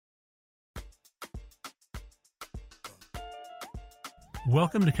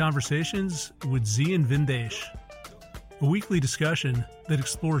Welcome to Conversations with Zi and Vindesh, a weekly discussion that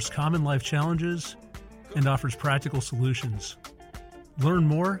explores common life challenges and offers practical solutions. Learn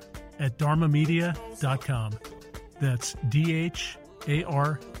more at dharmamedia.com. That's DHARMA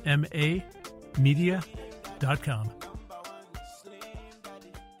media.com.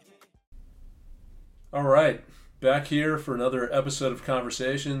 All right, back here for another episode of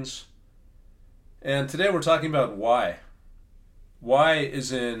Conversations. And today we're talking about why. Why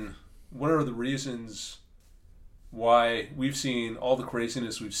is in, what are the reasons why we've seen all the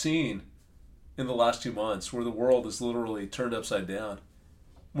craziness we've seen in the last 2 months, where the world is literally turned upside down.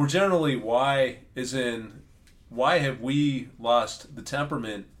 More generally, why is in, why have we lost the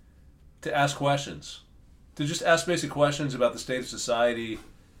temperament to ask questions? To just ask basic questions about the state of society,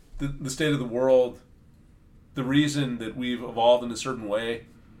 the state of the world, the reason that we've evolved in a certain way,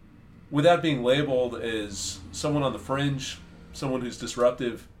 without being labeled as someone on the fringe, someone who's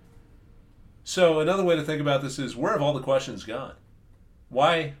disruptive. So another way to think about this is, where have all the questions gone?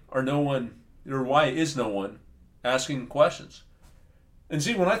 Why is no one asking questions? And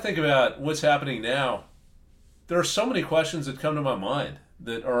see, when I think about what's happening now, there are so many questions that come to my mind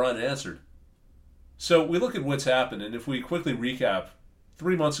that are unanswered. So we look at what's happened, and if we quickly recap,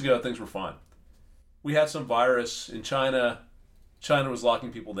 3 months ago things were fine. We had some virus in China. China was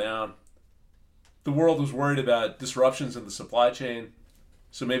locking people down. The world was worried about disruptions in the supply chain,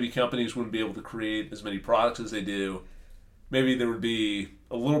 so maybe companies wouldn't be able to create as many products as they do. Maybe there would be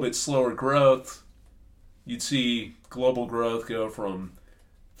a little bit slower growth. You'd see global growth go from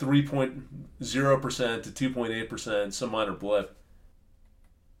 3.0% to 2.8%, some minor blip.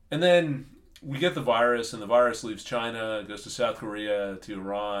 And then we get the virus, and the virus leaves China, goes to South Korea, to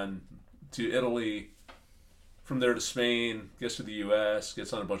Iran, to Italy, from there to Spain, gets to the U.S.,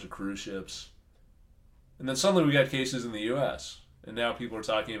 gets on a bunch of cruise ships. And then suddenly we got cases in the U.S. And now people are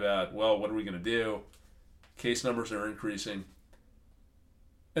talking about, well, what are we going to do? Case numbers are increasing.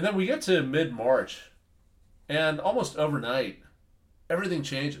 And then we get to mid-March, and almost overnight, everything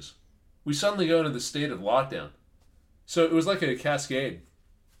changes. We suddenly go into the state of lockdown. So it was like a cascade.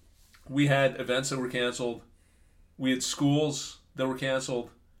 We had events that were canceled. We had schools that were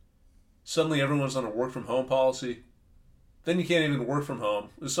canceled. Suddenly everyone's on a work-from-home policy. Then you can't even work from home.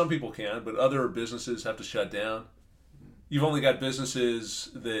 Some people can, but other businesses have to shut down. You've only got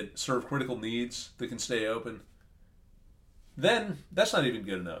businesses that serve critical needs that can stay open. Then, that's not even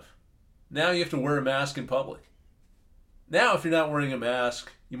good enough. Now you have to wear a mask in public. Now, if you're not wearing a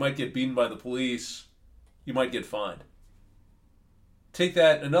mask, you might get beaten by the police. You might get fined. Take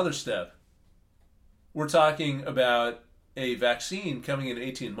that another step. We're talking about a vaccine coming in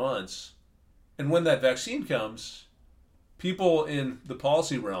 18 months. And when that vaccine comes, people in the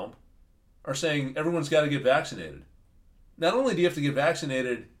policy realm are saying everyone's got to get vaccinated. Not only do you have to get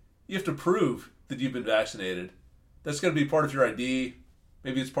vaccinated, you have to prove that you've been vaccinated. That's going to be part of your ID.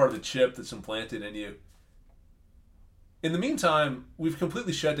 Maybe it's part of the chip that's implanted in you. In the meantime, we've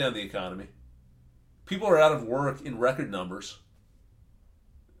completely shut down the economy. People are out of work in record numbers.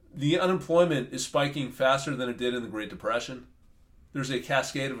 The unemployment is spiking faster than it did in the Great Depression. There's a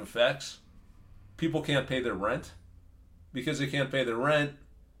cascade of effects. People can't pay their rent. Because they can't pay their rent,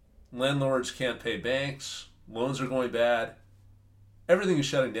 landlords can't pay banks, loans are going bad. Everything is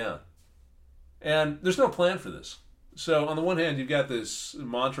shutting down. And there's no plan for this. So on the one hand, you've got this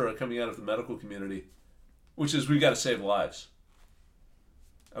mantra coming out of the medical community, which is, we've got to save lives.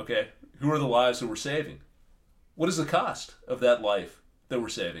 Okay, who are the lives that we're saving? What is the cost of that life that we're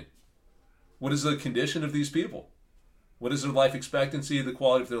saving? What is the condition of these people? What is their life expectancy, the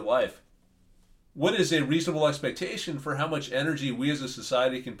quality of their life? What is a reasonable expectation for how much energy we as a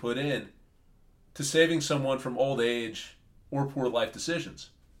society can put in to saving someone from old age or poor life decisions?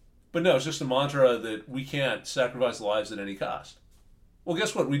 But no, it's just a mantra that we can't sacrifice lives at any cost. Well,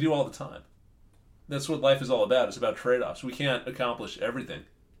 guess what? We do all the time. That's what life is all about. It's about trade-offs. We can't accomplish everything.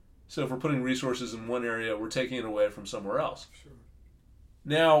 So if we're putting resources in one area, we're taking it away from somewhere else. Sure.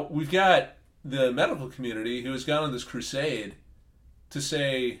 Now, we've got the medical community who has gone on this crusade to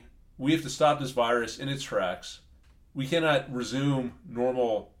say, we have to stop this virus in its tracks. We cannot resume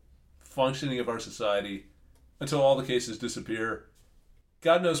normal functioning of our society until all the cases disappear.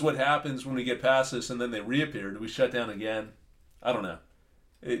 God knows what happens when we get past this and then they reappear. Do we shut down again? I don't know.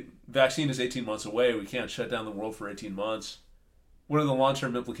 Vaccine is 18 months away. We can't shut down the world for 18 months. What are the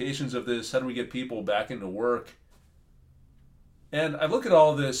long-term implications of this? How do we get people back into work? And I look at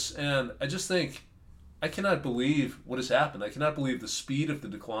all of this and I just think, I cannot believe what has happened. I cannot believe the speed of the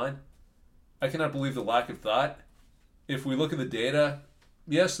decline. I cannot believe the lack of thought. If we look at the data,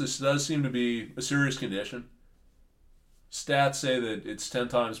 yes, this does seem to be a serious condition. Stats say that it's 10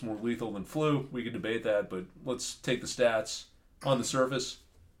 times more lethal than flu. We could debate that, but let's take the stats on the surface.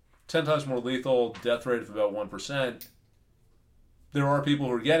 10 times more lethal, death rate of about 1%. There are people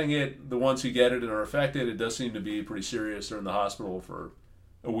who are getting it. The ones who get it and are affected, it does seem to be pretty serious. They're in the hospital for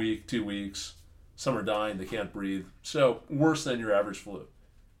a week, 2 weeks. Some are dying, they can't breathe. So worse than your average flu.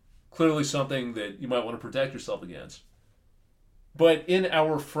 Clearly something that you might want to protect yourself against. But in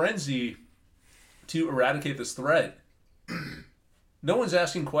our frenzy to eradicate this threat, no one's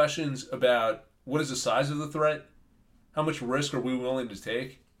asking questions about what is the size of the threat, how much risk are we willing to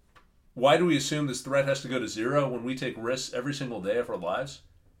take, why do we assume this threat has to go to zero when we take risks every single day of our lives?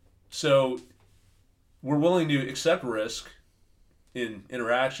 So we're willing to accept risk in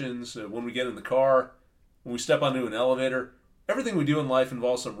interactions, when we get in the car, when we step onto an elevator. Everything we do in life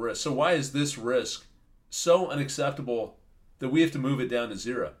involves some risk. So why is this risk so unacceptable that we have to move it down to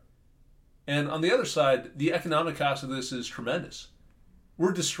zero? And on the other side, the economic cost of this is tremendous.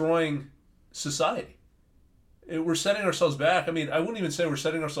 We're destroying society. We're setting ourselves back. I mean, I wouldn't even say we're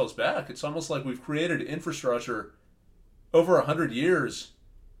setting ourselves back. It's almost like we've created infrastructure over 100 years,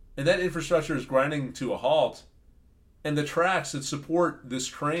 and that infrastructure is grinding to a halt. And the tracks that support this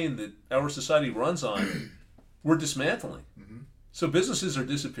train that our society runs on, we're dismantling. Mm-hmm. So businesses are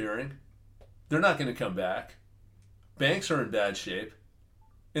disappearing. They're not going to come back. Banks are in bad shape.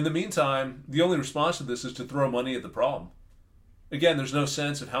 In the meantime, the only response to this is to throw money at the problem. Again, there's no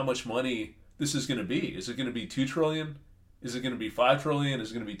sense of how much money this is going to be. Is it going to be $2 trillion? Is it going to be $5 trillion? Is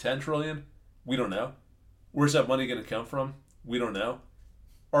it going to be $10 trillion? We don't know. Where's that money going to come from? We don't know.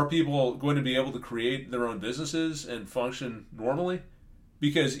 Are people going to be able to create their own businesses and function normally?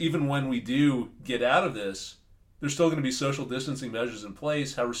 Because even when we do get out of this, there's still going to be social distancing measures in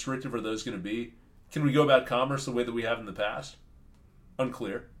place. How restrictive are those going to be? Can we go about commerce the way that we have in the past?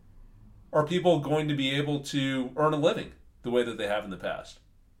 Unclear. Are people going to be able to earn a living the way that they have in the past?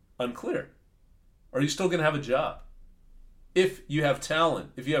 Unclear. Are you still going to have a job? If you have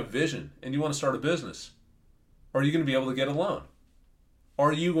talent, if you have vision, and you want to start a business, are you going to be able to get a loan?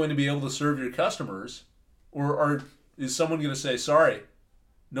 Are you going to be able to serve your customers? Or is someone going to say, sorry,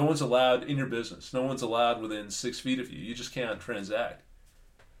 no one's allowed in your business. No one's allowed within 6 feet of you. You just can't transact.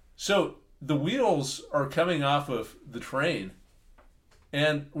 So the wheels are coming off of the train,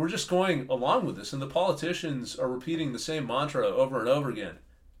 and we're just going along with this. And the politicians are repeating the same mantra over and over again.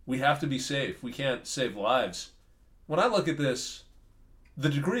 We have to be safe. We can't save lives. When I look at this, the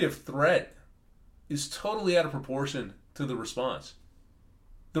degree of threat is totally out of proportion to the response.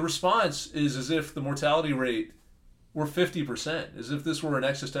 The response is as if the mortality rate were 50%, as if this were an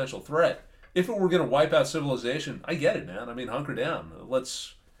existential threat. If it were going to wipe out civilization, I get it, man. I mean, hunker down.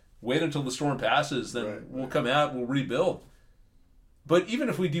 Let's wait until the storm passes, then we'll come out, we'll rebuild. But even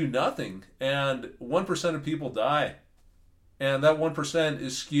if we do nothing and 1% of people die, and that 1%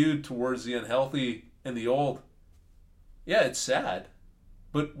 is skewed towards the unhealthy and the old, yeah, it's sad.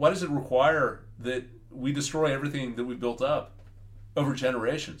 But why does it require that we destroy everything that we built up over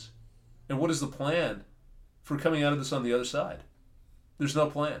generations? And what is the plan for coming out of this on the other side? There's no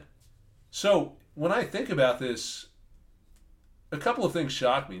plan. So when I think about this, a couple of things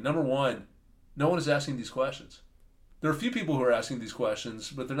shock me. Number one, no one is asking these questions. There are a few people who are asking these questions,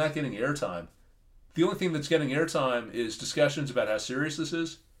 but they're not getting airtime. The only thing that's getting airtime is discussions about how serious this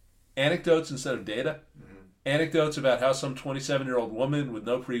is, anecdotes instead of data, anecdotes about how some 27-year-old woman with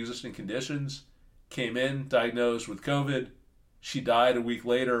no pre-existing conditions came in, diagnosed with COVID. She died a week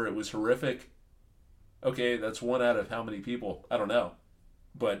later. It was horrific. Okay, that's one out of how many people? I don't know.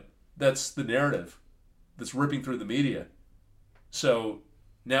 But that's the narrative that's ripping through the media. So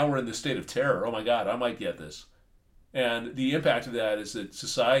now we're in this state of terror. Oh my God, I might get this. And the impact of that is that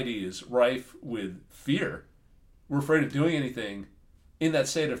society is rife with fear. We're afraid of doing anything. In that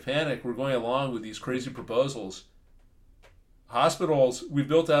state of panic, we're going along with these crazy proposals. Hospitals, we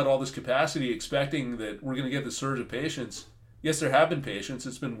built out all this capacity expecting that we're going to get the surge of patients. Yes, there have been patients.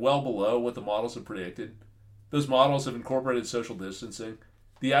 It's been well below what the models have predicted. Those models have incorporated social distancing.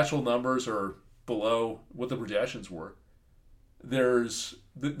 The actual numbers are below what the projections were. There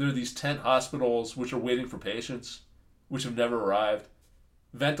are these tent hospitals which are waiting for patients, which have never arrived.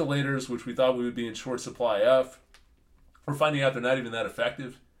 Ventilators, which we thought we would be in short supply of. We're finding out they're not even that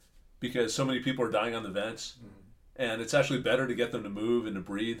effective because so many people are dying on the vents. And it's actually better to get them to move and to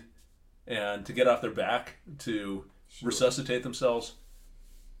breathe and to get off their back to resuscitate themselves.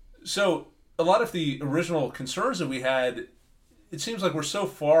 So a lot of the original concerns that we had, it seems like we're so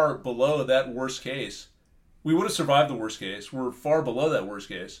far below that worst case. We would have survived the worst case. We're far below that worst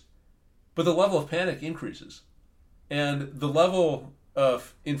case. But the level of panic increases. And the level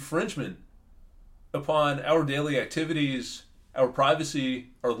of infringement upon our daily activities, our privacy,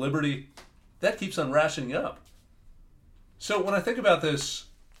 our liberty, that keeps on rationing up. So when I think about this,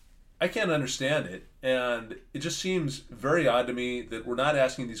 I can't understand it. And it just seems very odd to me that we're not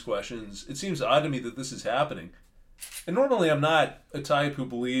asking these questions. It seems odd to me that this is happening. And normally I'm not a type who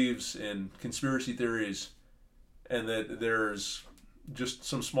believes in conspiracy theories and that there's just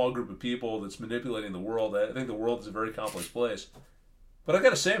some small group of people that's manipulating the world. I think the world is a very complex place. But I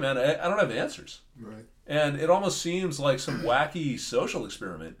got to say, man, I don't have answers. Right. And it almost seems like some wacky social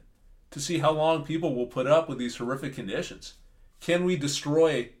experiment to see how long people will put up with these horrific conditions. Can we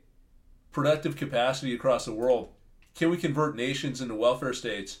destroy productive capacity across the world? Can we convert nations into welfare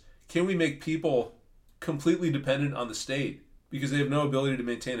states? Can we make people completely dependent on the state because they have no ability to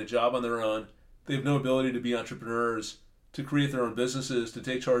maintain a job on their own? They have no ability to be entrepreneurs, to create their own businesses, to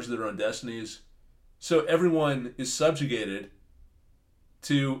take charge of their own destinies. So everyone is subjugated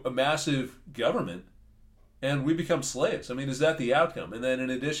to a massive government and we become slaves. I mean, is that the outcome? And then in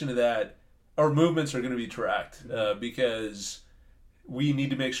addition to that, our movements are going to be tracked because we need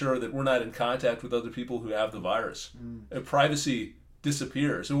to make sure that we're not in contact with other people who have the virus. Privacy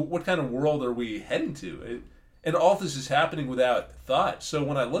disappears. So what kind of world are we heading to? And all this is happening without thought. So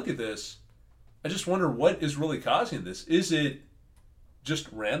when I look at this, I just wonder what is really causing this. Is it just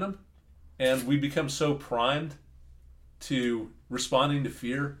random? And we become so primed to responding to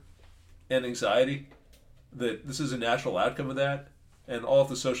fear and anxiety that this is a natural outcome of that? And all of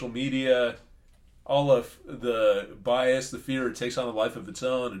the social media, all of the bias, the fear, it takes on a life of its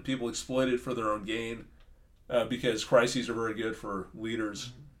own, and people exploit it for their own gain because crises are very good for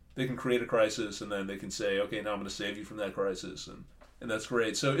leaders. They can create a crisis, and then they can say, okay, now I'm going to save you from that crisis, and that's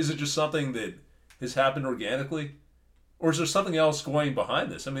great. So is it just something that has happened organically? Or is there something else going behind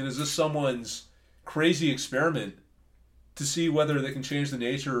this? I mean, is this someone's crazy experiment to see whether they can change the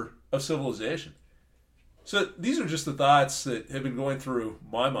nature of civilization? So these are just the thoughts that have been going through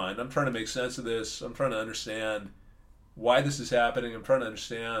my mind. I'm trying to make sense of this. I'm trying to understand why this is happening. I'm trying to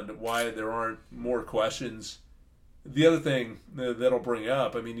understand why there aren't more questions. The other thing that'll bring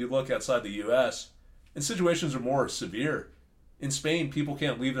up, I mean, you look outside the U.S., and situations are more severe. In Spain, people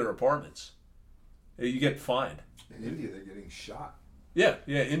can't leave their apartments. You get fined. In India, they're getting shot. Yeah,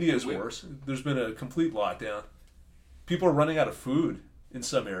 India is worse. There's been a complete lockdown. People are running out of food in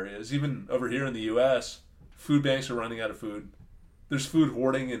some areas. Even over here in the U.S., food banks are running out of food. There's food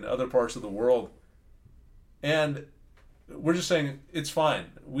hoarding in other parts of the world. And we're just saying, it's fine.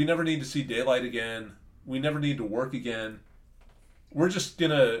 We never need to see daylight again. We never need to work again. We're just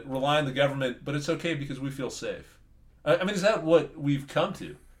going to rely on the government, but it's okay because we feel safe. I mean, is that what we've come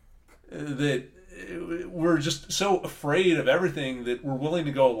to? That we're just so afraid of everything that we're willing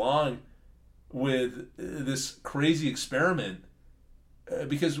to go along with this crazy experiment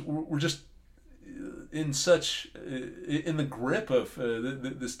because we're just in the grip of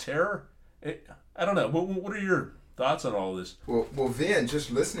this terror. I don't know. What are your thoughts on all this? Well, Vin,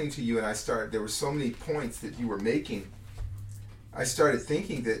 just listening to you, and there were so many points that you were making. I started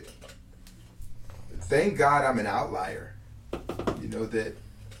thinking that, thank God I'm an outlier. You know, that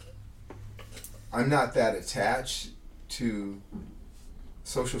I'm not that attached to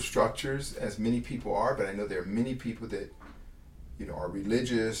social structures as many people are, but I know there are many people that, you know, are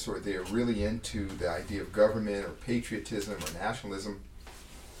religious or they're really into the idea of government or patriotism or nationalism,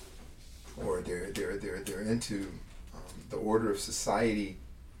 or they're into the order of society.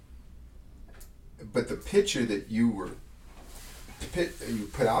 But the picture that you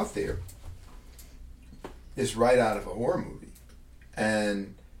put out there is right out of a horror movie.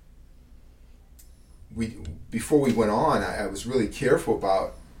 And before we went on, I was really careful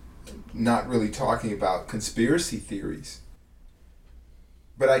about not really talking about conspiracy theories.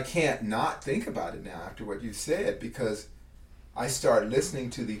 But I can't not think about it now after what you said, because I start listening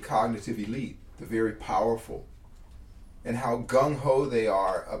to the cognitive elite, the very powerful, and how gung-ho they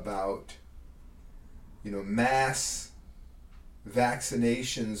are about, you know, mass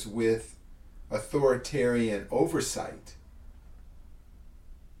vaccinations with authoritarian oversight,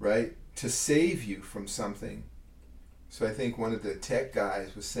 right, to save you from something. So I think one of the tech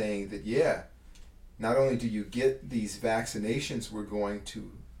guys was saying that, yeah, not only do you get these vaccinations we're going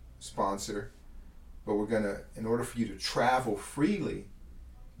to sponsor, but we're going to, in order for you to travel freely,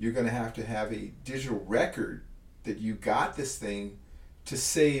 you're going to have a digital record that you got this thing to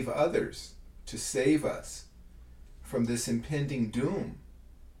save others, to save us from this impending doom.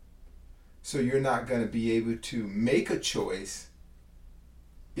 So you're not going to be able to make a choice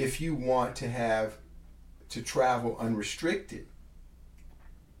if you want to travel unrestricted.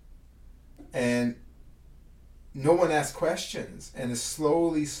 And no one asks questions, and it's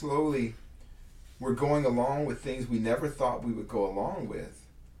slowly we're going along with things we never thought we would go along with,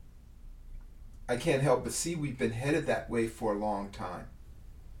 I can't help but see we've been headed that way for a long time.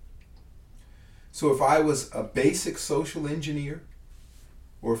 So if I was a basic social engineer,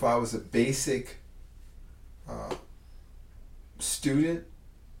 or if I was a basic student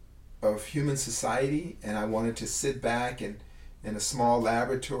of human society, and I wanted to sit back in a small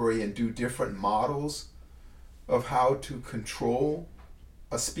laboratory and do different models of how to control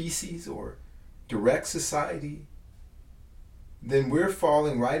a species or direct society, then we're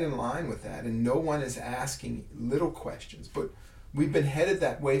falling right in line with that, and no one is asking little questions. But we've been headed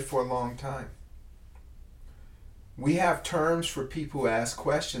that way for a long time. We have terms for people who ask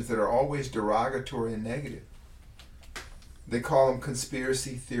questions that are always derogatory and negative. They call them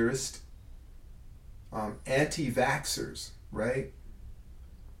conspiracy theorists, anti-vaxxers, right?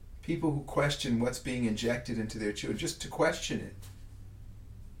 People who question what's being injected into their children, just to question it.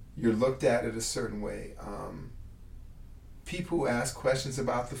 You're looked at it a certain way. People who ask questions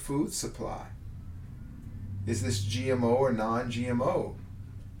about the food supply. Is this GMO or non-GMO?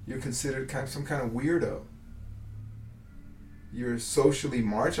 You're considered some kind of weirdo. You're socially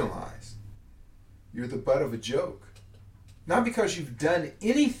marginalized. You're the butt of a joke. Not because you've done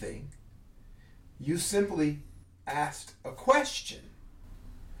anything, you simply asked a question.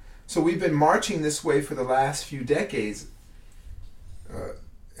 So we've been marching this way for the last few decades.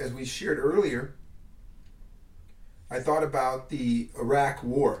 As we shared earlier, I thought about the Iraq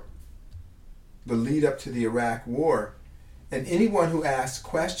War, the lead up to the Iraq War, and anyone who asked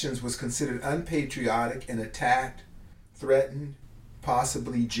questions was considered unpatriotic and attacked, threatened,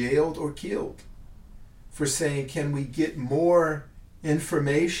 possibly jailed or killed for saying, can we get more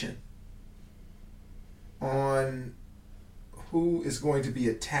information on who is going to be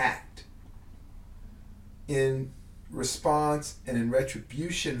attacked in response and in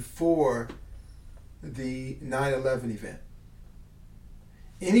retribution for the 9/11 event?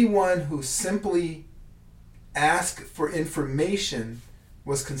 Anyone who simply asked for information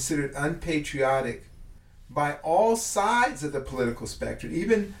was considered unpatriotic by all sides of the political spectrum.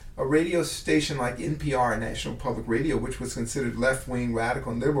 Even a radio station like NPR, National Public Radio, which was considered left-wing,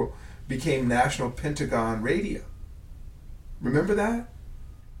 radical, and liberal, became National Pentagon Radio. Remember that?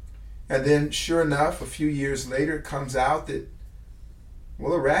 And then, sure enough, a few years later, it comes out that,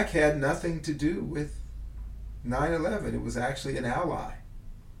 well, Iraq had nothing to do with 9/11. It was actually an ally.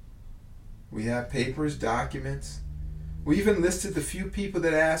 We have papers, documents. We even listed the few people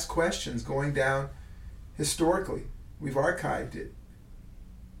that asked questions going down historically. We've archived it.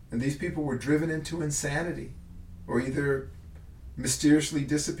 And these people were driven into insanity or either mysteriously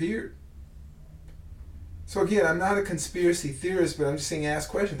disappeared. So again, I'm not a conspiracy theorist, but I'm just saying ask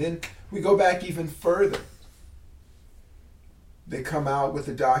questions. Then we go back even further. They come out with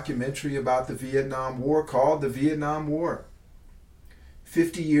a documentary about the Vietnam War called The Vietnam War.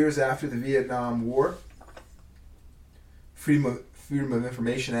 50 years after the Vietnam War, Freedom of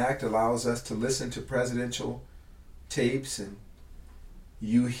Information Act allows us to listen to presidential tapes, and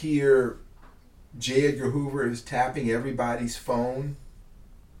you hear J. Edgar Hoover is tapping everybody's phone.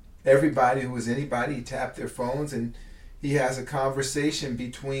 Everybody who was anybody tapped their phones, and he has a conversation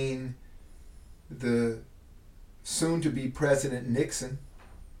between the soon-to-be President Nixon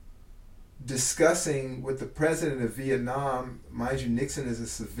discussing with the president of Vietnam, mind you, Nixon is a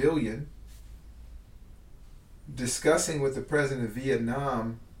civilian, discussing with the president of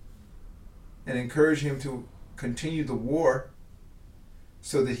Vietnam and encouraging him to continue the war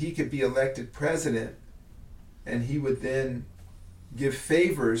so that he could be elected president, and he would then give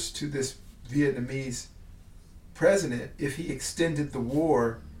favors to this Vietnamese president if he extended the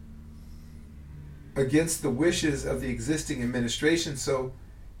war against the wishes of the existing administration so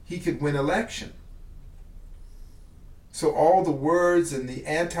he could win election. So all the words and the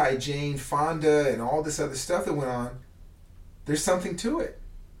anti-Jane Fonda and all this other stuff that went on, there's something to it.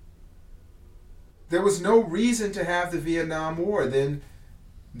 There was no reason to have the Vietnam War. Then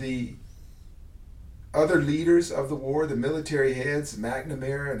the other leaders of the war, the military heads,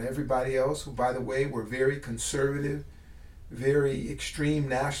 McNamara and everybody else, who, by the way, were very conservative, very extreme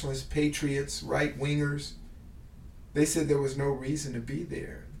nationalist patriots, right-wingers, they said there was no reason to be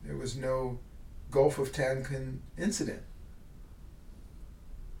there. There was no Gulf of Tonkin incident.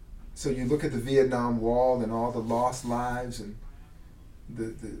 So you look at the Vietnam Wall and all the lost lives and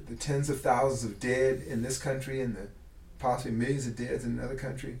the tens of thousands of dead in this country and the possibly millions of dead in another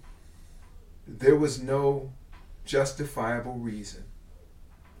country. There was no justifiable reason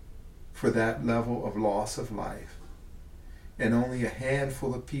for that level of loss of life. And only a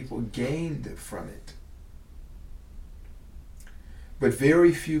handful of people gained from it. But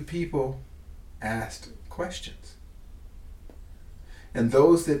very few people asked questions. And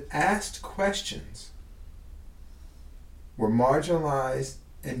those that asked questions were marginalized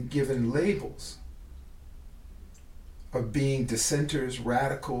and given labels of being dissenters,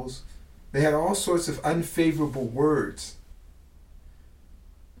 radicals. They had all sorts of unfavorable words.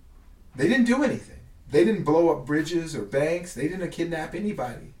 They didn't do anything. They didn't blow up bridges or banks. They didn't kidnap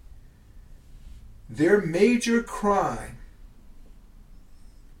anybody. Their major crime,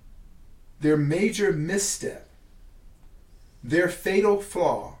 their major misstep, their fatal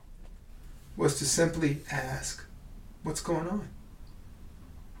flaw was to simply ask, what's going on?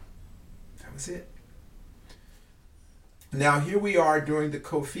 That was it. Now here we are during the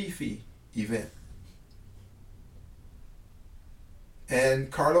Kofifi event.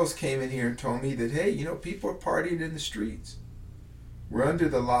 And Carlos came in here and told me that, hey, people are partying in the streets. We're under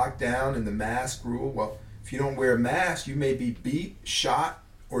the lockdown and the mask rule. Well, if you don't wear a mask, you may be beat, shot,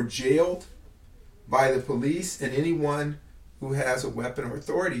 or jailed by the police, and anyone who has a weapon or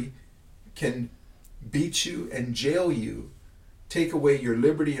authority can beat you and jail you, take away your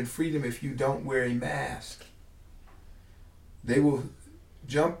liberty and freedom if you don't wear a mask. They will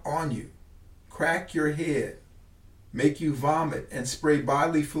jump on you, crack your head, make you vomit, and spray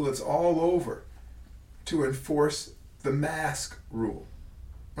bodily fluids all over to enforce the mask rule.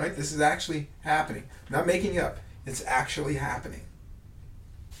 Right? This is actually happening. I'm not making it up. It's actually happening.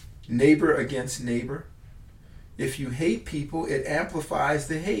 Neighbor against neighbor. If you hate people, it amplifies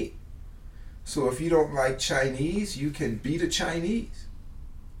the hate. So if you don't like Chinese, you can beat a Chinese.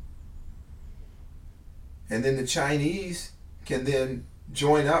 And then the Chinese can then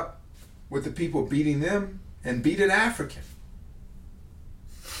join up with the people beating them and beat an African.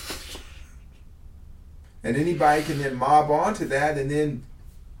 And anybody can then mob onto that and then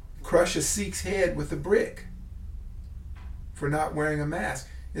crush a Sikh's head with a brick for not wearing a mask.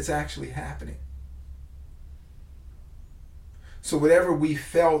 It's actually happening. So whatever we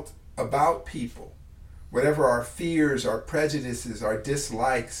felt about people, whatever our fears, our prejudices, our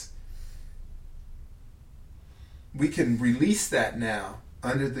dislikes, we can release that now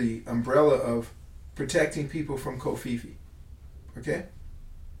under the umbrella of protecting people from Kofifi. Okay?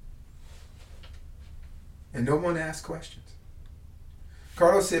 And no one asked questions.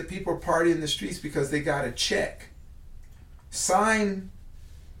 Carlos said people are partying in the streets because they got a check signed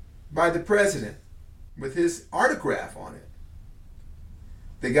by the president with his autograph on it.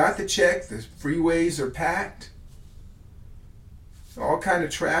 They got the check, the freeways are packed, all kind of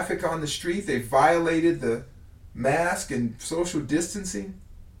traffic on the street. They violated the mask and social distancing.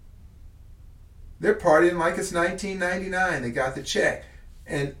 They're partying like it's 1999. They got the check.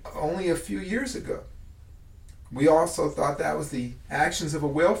 And only a few years ago, we also thought that was the actions of a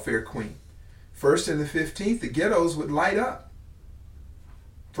welfare queen. 1st and the 15th, the ghettos would light up.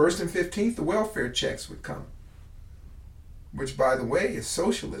 1st and 15th, the welfare checks would come. Which, by the way, is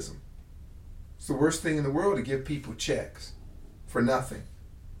socialism. It's the worst thing in the world to give people checks for nothing.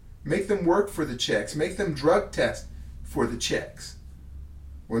 Make them work for the checks. Make them drug test for the checks.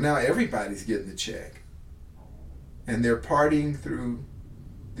 Well, now everybody's getting the check. And they're partying through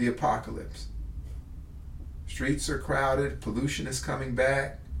the apocalypse. Streets are crowded. Pollution is coming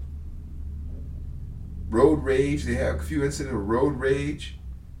back. Road rage. They have a few incidents of road rage.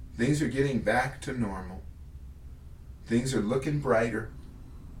 Things are getting back to normal. Things are looking brighter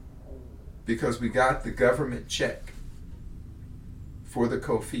because we got the government check for the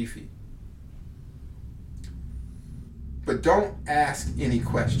Kofifi. But don't ask any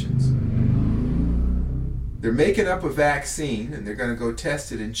questions. They're making up a vaccine and they're going to go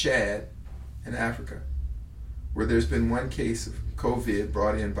test it in Chad in Africa, where there's been one case of COVID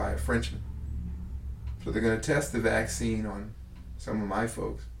brought in by a Frenchman. So they're going to test the vaccine on some of my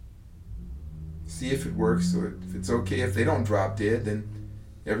folks. See if it works, or if it's okay. If they don't drop dead, then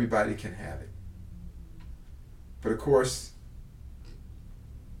everybody can have it. But of course,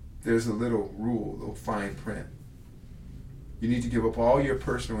 there's a little rule, a little fine print. You need to give up all your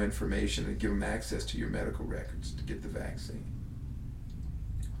personal information and give them access to your medical records to get the vaccine.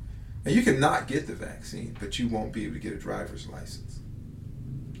 And you can not get the vaccine, but you won't be able to get a driver's license.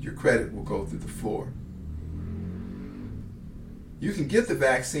 Your credit will go through the floor. You can get the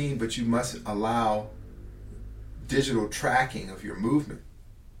vaccine, but you must allow digital tracking of your movement.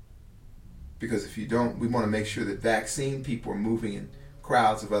 Because if you don't, we want to make sure that vaccine people are moving in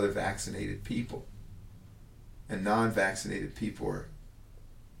crowds of other vaccinated people. And non-vaccinated people are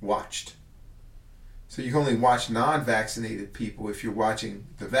watched. So you can only watch non-vaccinated people if you're watching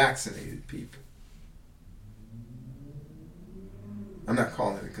the vaccinated people. I'm not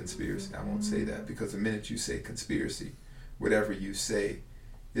calling it a conspiracy. I won't say that, because the minute you say conspiracy, whatever you say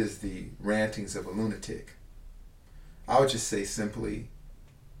is the rantings of a lunatic. I would just say simply,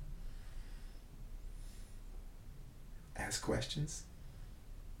 ask questions.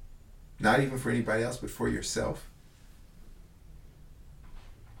 Not even for anybody else, but for yourself.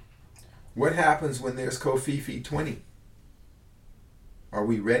 What happens when there's Kofifi 20? Are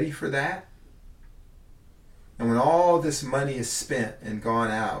we ready for that? And when all this money is spent and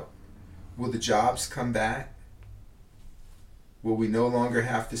gone out, will the jobs come back? Will we no longer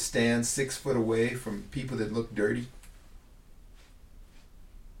have to stand 6 foot away from people that look dirty?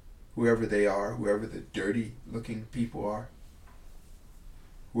 Whoever they are, whoever the dirty looking people are,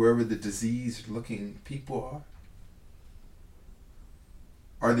 whoever the diseased looking people are.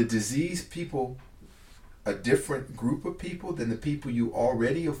 Are the diseased people a different group of people than the people you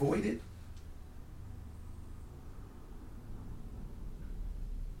already avoided?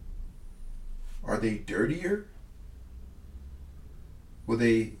 Are they dirtier? Will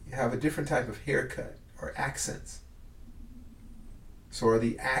they have a different type of haircut or accents? So are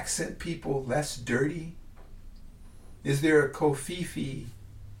the accent people less dirty? Is there a Kofifi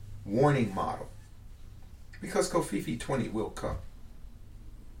warning model? Because Kofifi 20 will come.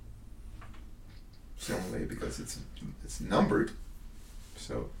 Similarly, because it's numbered.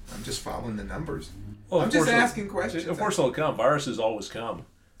 So I'm just following the numbers. Well, I'm just asking questions. Of course they'll come. Viruses always come.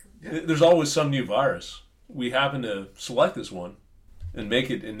 Yeah. There's always some new virus. We happen to select this one and make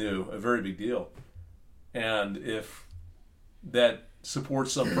it into a very big deal. And if that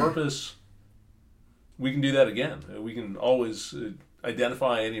supports some purpose, we can do that again. We can always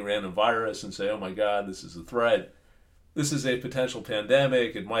identify any random virus and say, oh my God, this is a threat. This is a potential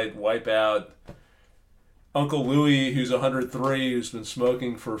pandemic. It might wipe out Uncle Louie, who's 103, who's been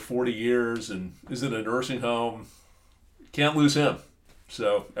smoking for 40 years and is in a nursing home. Can't lose him.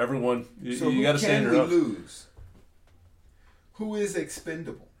 So everyone, you got to stay in your house. house. Who can we lose? Who is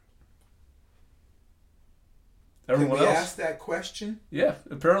expendable? Everyone Can we else. ask that question? Yeah,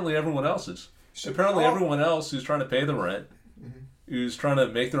 apparently everyone else is. Everyone else who's trying to pay the rent, who's trying to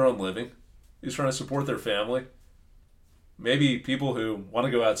make their own living, who's trying to support their family. Maybe people who want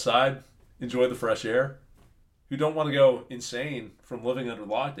to go outside, enjoy the fresh air, who don't want to go insane from living under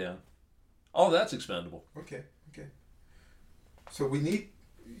lockdown. All that's expendable. Okay. So maybe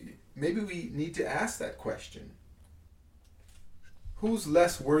we need to ask that question. Who's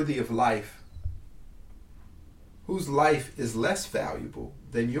less worthy of life? Whose life is less valuable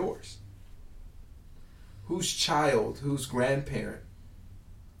than yours? Whose child, whose grandparent,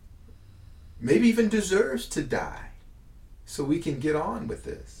 maybe even deserves to die so we can get on with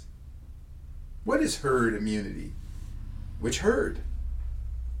this? What is herd immunity? Which herd?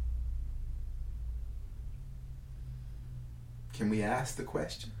 Can we ask the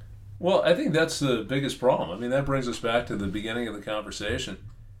question? Well, I think that's the biggest problem. I mean, that brings us back to the beginning of the conversation.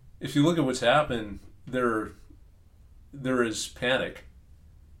 If you look at what's happened, there is panic,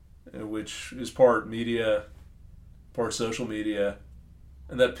 which is part media, part social media,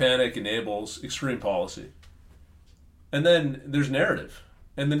 and that panic enables extreme policy. And then there's narrative.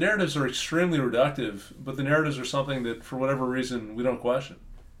 And the narratives are extremely reductive, but the narratives are something that, for whatever reason, we don't question.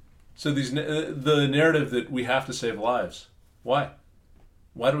 So the narrative that we have to save lives. Why?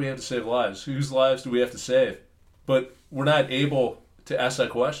 Why do we have to save lives? Whose lives do we have to save? But we're not able to ask that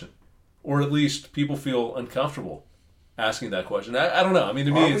question. Or at least people feel uncomfortable asking that question. I don't know. I mean,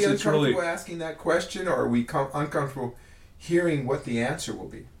 to me, it's really... Are we uncomfortable asking that question, or are we uncomfortable hearing what the answer will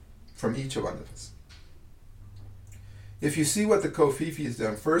be from each one of us? If you see what the Kofifi has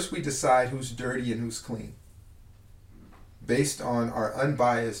done, first we decide who's dirty and who's clean, based on our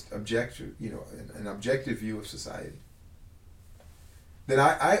unbiased objective, an objective view of society. Then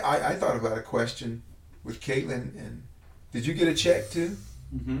I thought about a question with Caitlin, and did you get a check too?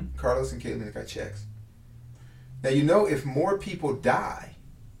 Mm-hmm. Carlos and Caitlin got checks. Now, if more people die,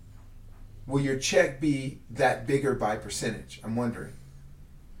 will your check be that bigger by percentage? I'm wondering.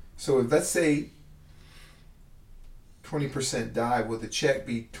 So if, let's say, 20% die, will the check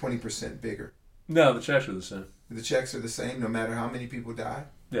be 20% bigger? No, the checks are the same. The checks are the same no matter how many people die?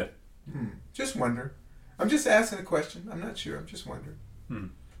 Yeah. Just wonder. I'm just asking a question. I'm not sure. I'm just wondering.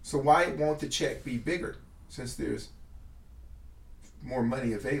 So why won't the check be bigger since there's more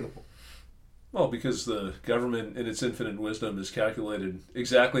money available? Well, because the government, in its infinite wisdom, has calculated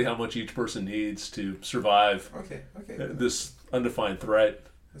exactly how much each person needs to survive this undefined threat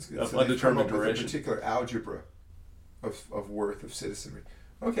of undetermined duration. A particular algebra of worth of citizenry.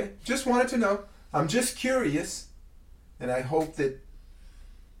 Okay, just wanted to know. I'm just curious, and I hope that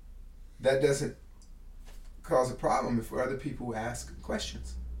doesn't cause a problem for other people who ask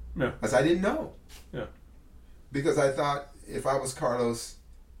questions. Yeah. Because I didn't know. Yeah. Because I thought if I was Carlos,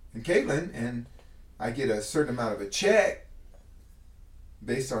 and Caitlin, and I get a certain amount of a check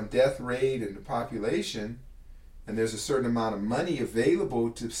based on death rate and the population, and there's a certain amount of money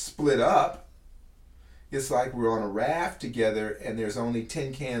available to split up, it's like we're on a raft together and there's only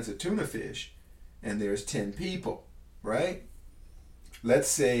 10 cans of tuna fish and there's 10 people, right? Let's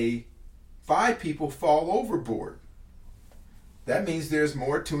say 5 people fall overboard. That means there's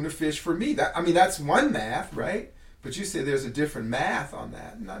more tuna fish for me. That's one math, right? But you say there's a different math on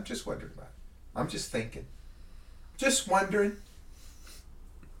that, and I'm just wondering about it. I'm just thinking. Just wondering.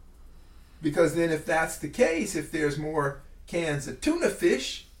 Because then if that's the case, if there's more cans of tuna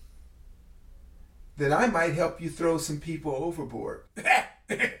fish, then I might help you throw some people overboard.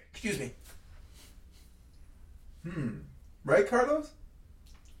 Excuse me. Right, Carlos?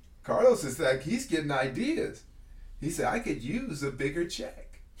 Carlos is like, he's getting ideas. He said, I could use a bigger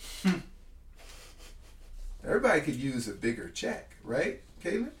check. Everybody could use a bigger check, right,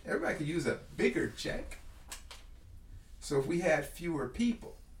 Caitlin? Everybody could use a bigger check. So if we had fewer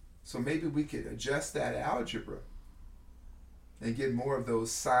people, so maybe we could adjust that algebra and get more of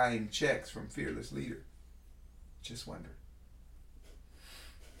those signed checks from Fearless Leader. Just wondering.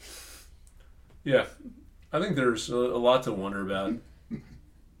 Yeah, I think there's a lot to wonder about.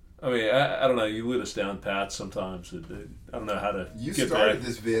 I mean, I don't know. You lead us down paths sometimes. I don't know how to You get started back.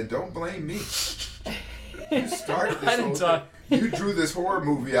 this, Vin. Don't blame me. You started this I didn't whole talk. thing. You drew this horror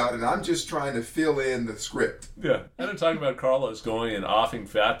movie out, and I'm just trying to fill in the script. Yeah, I didn't talk about Carlos going and offing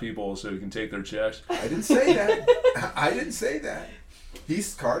fat people so he can take their checks. I didn't say that. I didn't say that.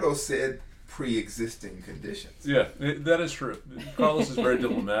 Carlos said pre-existing conditions. Yeah, that is true. Carlos is very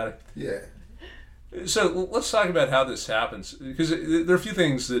diplomatic. Yeah. So let's talk about how this happens, because there are a few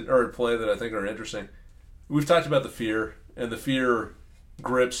things that are at play that I think are interesting. We've talked about the fear, and the fear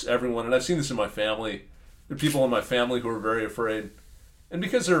grips everyone, and I've seen this in my family. There are people in my family who are very afraid, and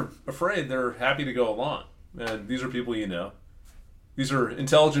because they're afraid, they're happy to go along. And these are people you know. These are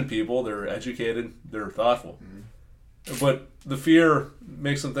intelligent people. They're educated. They're thoughtful. Mm-hmm. But the fear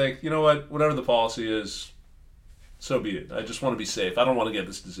makes them think, you know what, whatever the policy is, so be it. I just want to be safe. I don't want to get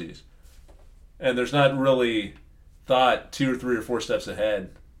this disease. And there's not really thought 2 or 3 or 4 steps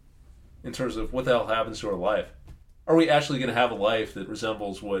ahead in terms of what the hell happens to our life. Are we actually going to have a life that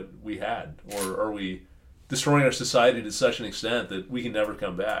resembles what we had? Or are we destroying our society to such an extent that we can never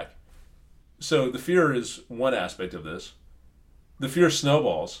come back? So the fear is one aspect of this. The fear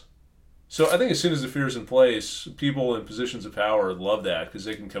snowballs. So I think as soon as the fear is in place, people in positions of power love that because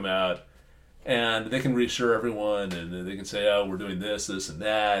they can come out and they can reassure everyone, and they can say, oh, we're doing this, this, and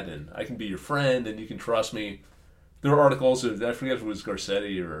that, and I can be your friend, and you can trust me. There were articles, I forget if it was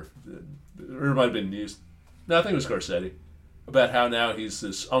Garcetti or it might have been News. No, I think it was Garcetti, about how now he's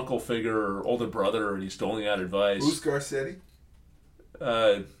this uncle figure or older brother, and he's doling out advice. Who's Garcetti?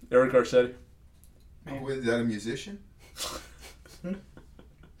 Eric Garcetti. Is that a musician?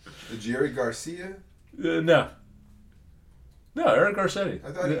 Jerry Garcia? No, Eric Garcetti.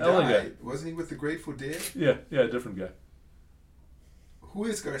 I thought he LA died. guy. Wasn't he with the Grateful Dead? Yeah, different guy. Who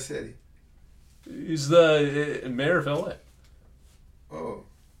is Garcetti? He's the mayor of LA. Oh.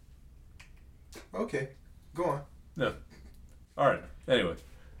 Okay. Go on. No. All right. Anyway.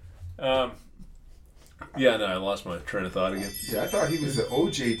 Yeah, no, I lost my train of thought again. Yeah, I thought he was an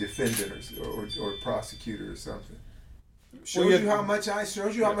OJ defendant or prosecutor or something. Shows Well, you how much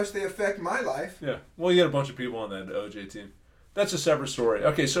how much they affect my life. Yeah. Well, you had a bunch of people on that OJ team. That's a separate story.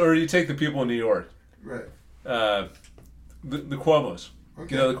 Okay, so or you take the people in New York. Right. The Cuomos.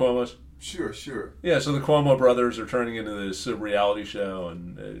 Okay. You know the Cuomos? Sure. Yeah, so the Cuomo brothers are turning into this reality show,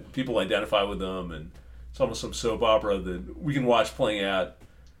 and people identify with them, and it's almost some soap opera that we can watch playing out.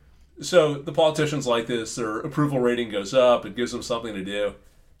 So the politicians like this, their approval rating goes up, it gives them something to do.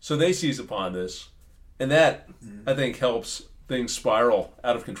 So they seize upon this, and that, I think, helps things spiral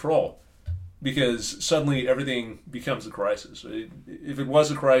out of control, because suddenly everything becomes a crisis. If it was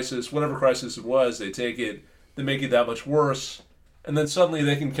a crisis, whatever crisis it was, they take it, they make it that much worse, and then suddenly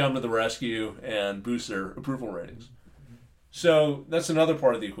they can come to the rescue and boost their approval ratings. So that's another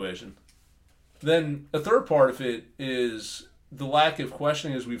part of the equation. Then a third part of it is the lack of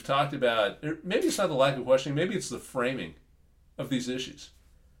questioning, as we've talked about. Maybe it's not the lack of questioning, maybe it's the framing of these issues.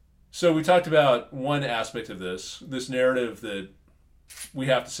 So we talked about one aspect of this narrative that we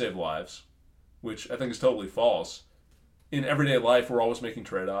have to save lives, which I think is totally false. In everyday life, we're always making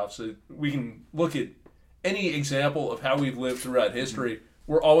trade-offs. We can look at any example of how we've lived throughout history.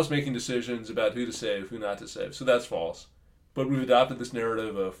 We're always making decisions about who to save, who not to save. So that's false. But we've adopted this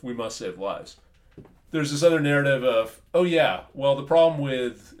narrative of we must save lives. There's this other narrative of, oh yeah, well the problem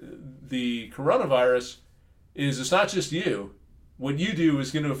with the coronavirus is it's not just you. what you do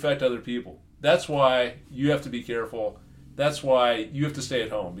is going to affect other people. That's why you have to be careful. That's why you have to stay at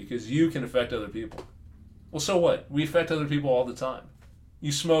home, because you can affect other people. Well, so what? We affect other people all the time.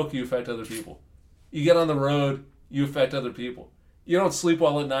 You smoke, you affect other people. You get on the road, you affect other people. You don't sleep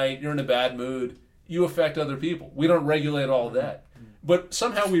well at night, you're in a bad mood, you affect other people. We don't regulate all of that. But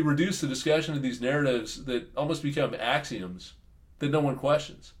somehow we reduce the discussion of these narratives that almost become axioms that no one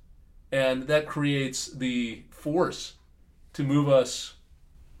questions. And that creates the force to move us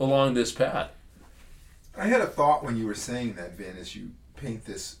along this path. I had a thought when you were saying that, Vin, as you paint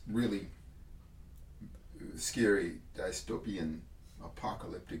this really scary dystopian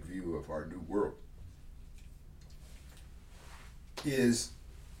apocalyptic view of our new world, is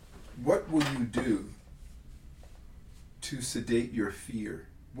what will you do to sedate your fear?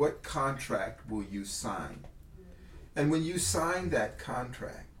 What contract will you sign? And when you sign that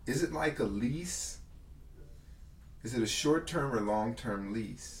contract, is it like a lease? Is it a short-term or long-term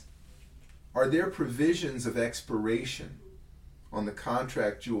lease? Are there provisions of expiration on the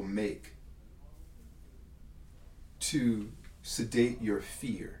contract you will make to sedate your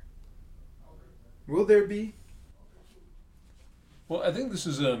fear? Will there be? Well, I think this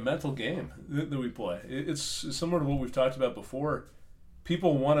is a mental game that we play. It's similar to what we've talked about before.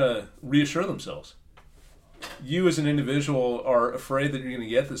 People want to reassure themselves. You as an individual are afraid that you're going to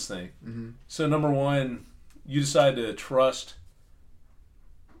get this thing. Mm-hmm. So number one, you decide to trust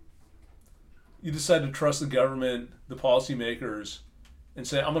the government, the policymakers, and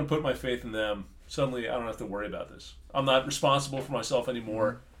say, I'm going to put my faith in them. Suddenly, I don't have to worry about this. I'm not responsible for myself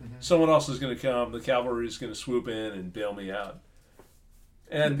anymore. Mm-hmm. Someone else is going to come. The cavalry is going to swoop in and bail me out.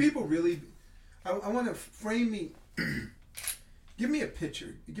 And do people really... I want to frame me... Give me a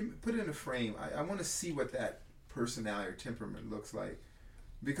picture. Put it in a frame. I want to see what that personality or temperament looks like.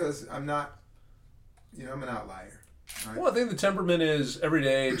 Because I'm not... I'm an outlier. Right? Well, I think the temperament is every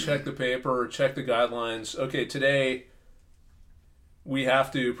day, check the paper, check the guidelines. Okay, today we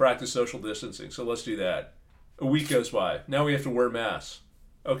have to practice social distancing, so let's do that. A week goes by. Now we have to wear masks.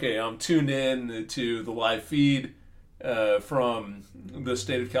 Okay, I'm tuned in to the live feed from the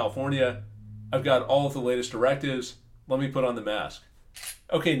state of California. I've got all of the latest directives. Let me put on the mask.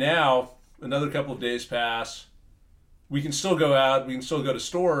 Okay, now another couple of days pass. We can still go out. We can still go to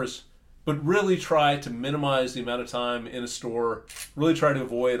stores. But really try to minimize the amount of time in a store. Really try to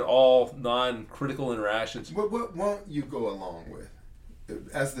avoid all non-critical interactions. What won't you go along with?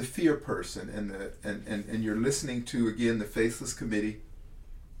 As the fear person and you're listening to, again, the faceless committee,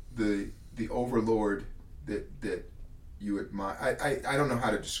 the overlord that you admire. I don't know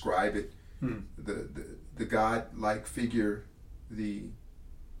how to describe it. The God-like figure, the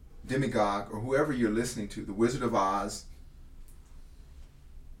demigod, or whoever you're listening to, the Wizard of Oz.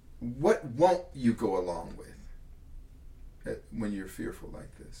 What won't you go along with when you're fearful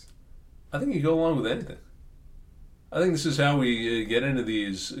like this? I think you go along with anything. I think this is how we get into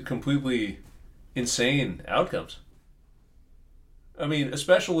these completely insane outcomes. I mean,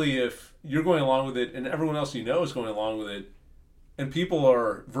 especially if you're going along with it and everyone else you know is going along with it, and people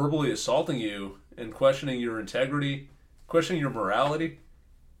are verbally assaulting you and questioning your integrity, questioning your morality,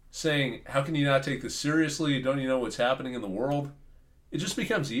 saying, how can you not take this seriously? Don't you know what's happening in the world? It just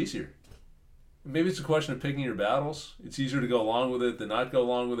becomes easier. Maybe it's a question of picking your battles. It's easier to go along with it than not go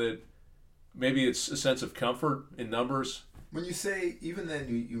along with it. Maybe it's a sense of comfort in numbers. When you say, even then,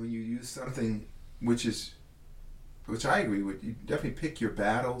 when you use something which I agree with, you definitely pick your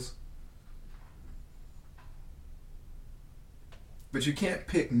battles. But you can't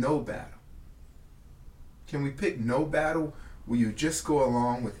pick no battle. Can we pick no battle? Will you just go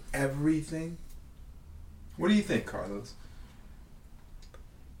along with everything? What do you think, Carlos?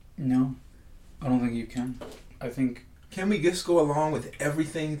 No, I don't think you can. I think... Can we just go along with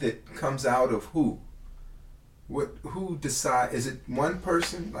everything that comes out of who? Who decide? Is it one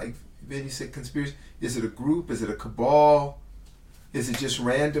person? Like Vinny said, conspiracy. Is it a group? Is it a cabal? Is it just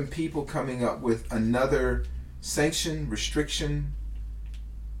random people coming up with another sanction, restriction?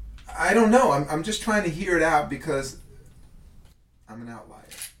 I don't know. I'm just trying to hear it out because I'm an outlier.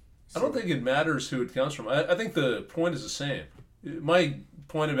 So, I don't think it matters who it comes from. I think the point is the same. My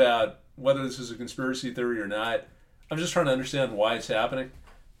point about whether this is a conspiracy theory or not, I'm just trying to understand why it's happening.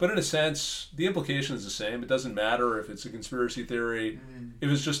 But in a sense, the implication is the same. It doesn't matter if it's a conspiracy theory, if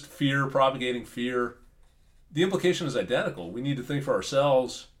it's just fear, propagating fear. The implication is identical. We need to think for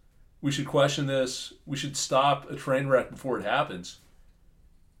ourselves. We should question this. We should stop a train wreck before it happens.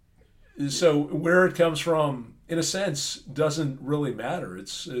 So where it comes from, in a sense, doesn't really matter.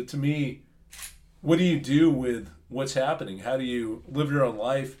 It's, to me, what do you do with what's happening? How do you live your own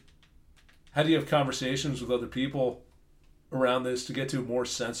life? How do you have conversations with other people? around this to get to a more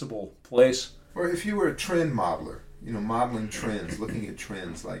sensible place. Or if you were a trend modeler, modeling trends, looking at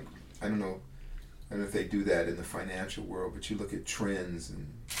trends, like, I don't know if they do that in the financial world, but you look at trends and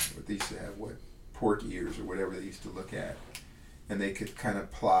what they used to have, pork ears or whatever they used to look at. And they could kind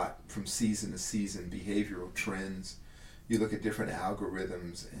of plot from season to season behavioral trends. You look at different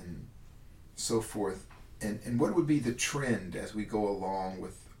algorithms and so forth. And what would be the trend as we go along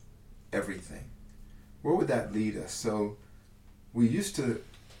with everything? Where would that lead us? So we used to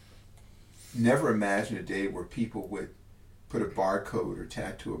never imagine a day where people would put a barcode or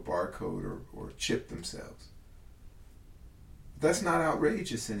tattoo a barcode or chip themselves. That's not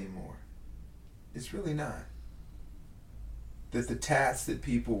outrageous anymore. It's really not. That the tats that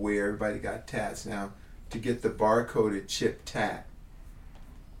people wear, everybody got tats now, to get the barcoded chip tat.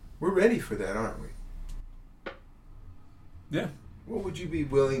 We're ready for that, aren't we? Yeah. What would you be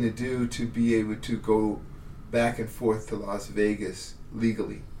willing to do to be able to go back and forth to Las Vegas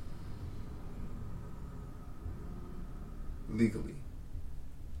legally? Legally.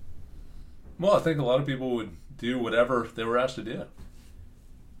 Well, I think a lot of people would do whatever they were asked to do.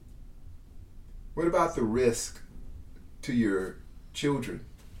 What about the risk to your children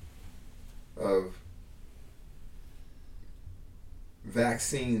of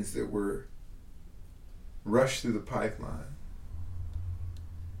vaccines that were rushed through the pipeline,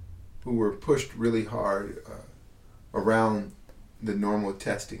 who were pushed really hard around the normal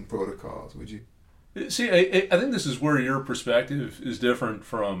testing protocols? Would you? See, I think this is where your perspective is different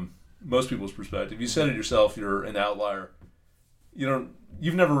from most people's perspective. You said it yourself, you're an outlier.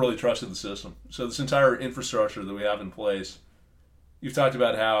 You've never really trusted the system. So this entire infrastructure that we have in place, you've talked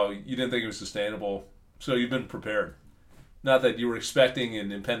about how you didn't think it was sustainable, so you've been prepared. Not that you were expecting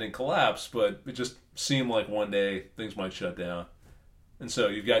an impending collapse, but it just seemed like one day things might shut down. And so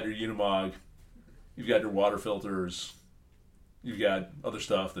you've got your Unimog, you've got your water filters, you've got other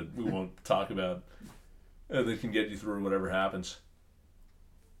stuff that we won't talk about that can get you through whatever happens.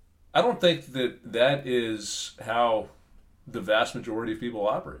 I don't think that is how the vast majority of people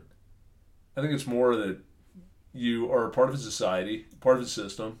operate. I think it's more that you are a part of a society, part of a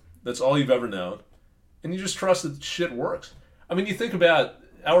system. That's all you've ever known. And you just trust that shit works. I mean, you think about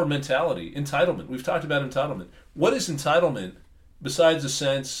our mentality, entitlement. We've talked about entitlement. What is entitlement besides the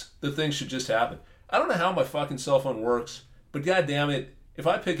sense that things should just happen? I don't know how my fucking cell phone works, but god damn it, if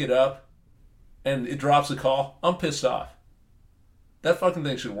I pick it up and it drops a call, I'm pissed off. That fucking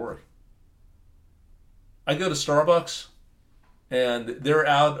thing should work. I go to Starbucks and they're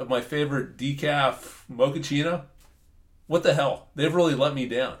out of my favorite decaf mochaccino. What the hell? They've really let me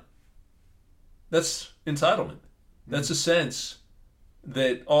down. That's entitlement. That's a sense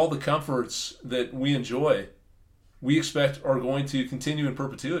that all the comforts that we enjoy, we expect are going to continue in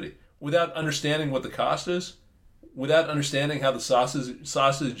perpetuity without understanding what the cost is, without understanding how the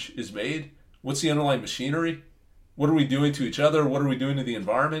sausage is made. What's the underlying machinery? What are we doing to each other? What are we doing to the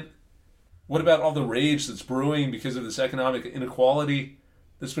environment? What about all the rage that's brewing because of this economic inequality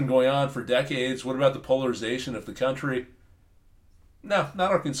that's been going on for decades? What about the polarization of the country? No,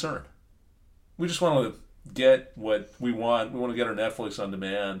 not our concern. We just want to get what we want. We want to get our Netflix on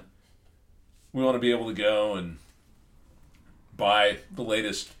demand. We want to be able to go and buy the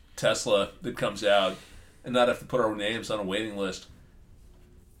latest Tesla that comes out and not have to put our names on a waiting list.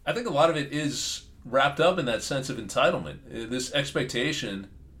 I think a lot of it is wrapped up in that sense of entitlement, this expectation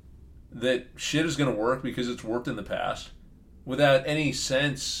that shit is going to work because it's worked in the past without any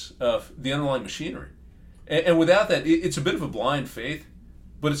sense of the underlying machinery. And without that, it's a bit of a blind faith,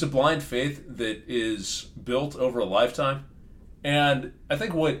 but it's a blind faith that is built over a lifetime. And I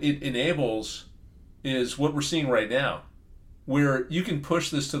think what it enables is what we're seeing right now, where you can push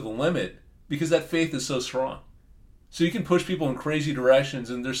this to the limit because that faith is so strong. So you can push people in crazy directions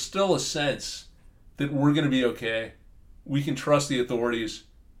and there's still a sense that we're going to be okay. We can trust the authorities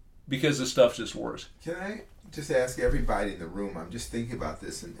because this stuff just works. Can I just ask everybody in the room, I'm just thinking about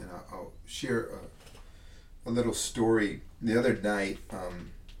this and I'll share a little story. The other night, I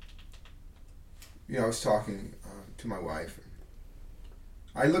was talking to my wife.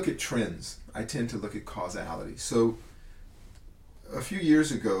 I look at trends. I tend to look at causality. So a few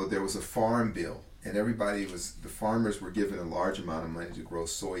years ago, there was a farm bill, and the farmers were given a large amount of money to grow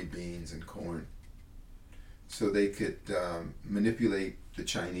soybeans and corn so they could manipulate the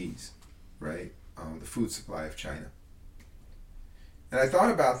Chinese, right? The food supply of China. And I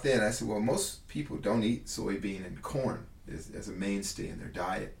thought about then, I said, well, most people don't eat soybean and corn as a mainstay in their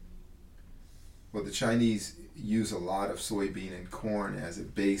diet. Well, the Chinese use a lot of soybean and corn as a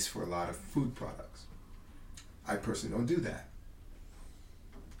base for a lot of food products. I personally don't do that.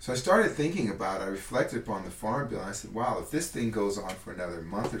 So I started thinking about it. I reflected upon the farm bill, and I said, wow, if this thing goes on for another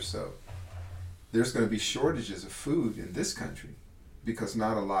month or so, there's going to be shortages of food in this country because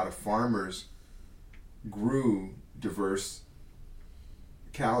not a lot of farmers grew diverse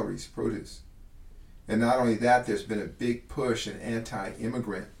calories, produce. And not only that, there's been a big push, an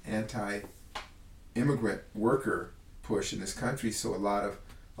anti-immigrant worker push in this country. So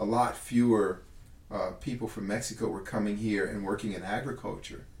a lot fewer people from Mexico were coming here and working in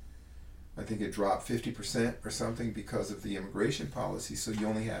agriculture. I think it dropped 50% or something because of the immigration policy. So you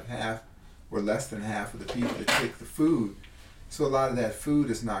only have half or less than half of the people that pick the food. So a lot of that food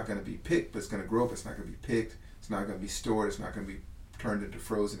is not going to be picked, but it's going to grow up. It's not going to be picked. It's not going to be stored. It's not going to be turned into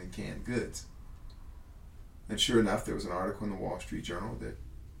frozen and canned goods. And sure enough, there was an article in the Wall Street Journal that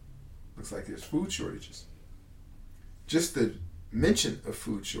looks like there's food shortages. Just the mention of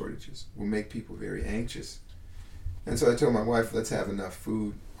food shortages will make people very anxious. And so I told my wife, let's have enough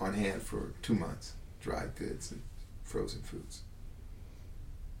food on hand for 2 months, dried goods and frozen foods.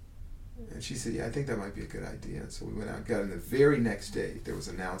 And she said, yeah, I think that might be a good idea. And so we went out and got in. The very next day, there was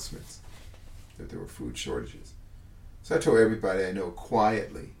announcements that there were food shortages. So I told everybody I know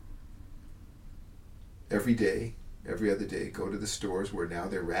quietly, every day, every other day, go to the stores where now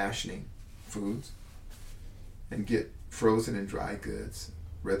they're rationing foods and get frozen and dry goods,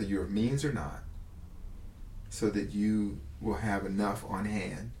 whether you have means or not, so that you will have enough on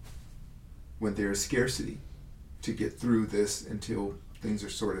hand when there is scarcity to get through this until things are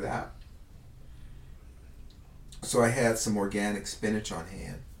sorted out. So I had some organic spinach on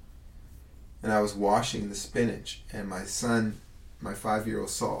hand, and I was washing the spinach, and my son, my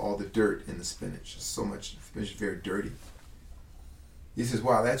 5-year-old, saw all the dirt in the spinach. So much spinach is very dirty. He says,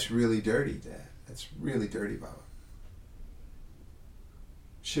 wow, that's really dirty, Dad. That's really dirty, Baba.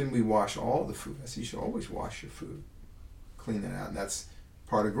 Shouldn't we wash all the food? I said, you should always wash your food. Clean that out. And that's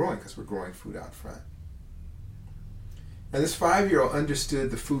part of growing, because we're growing food out front. And this 5-year-old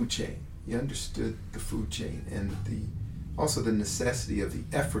understood the food chain. He understood the food chain and also the necessity of the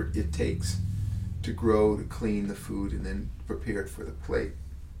effort it takes to grow, to clean the food, and then prepare it for the plate.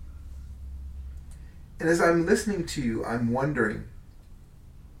 And as I'm listening to you, I'm wondering,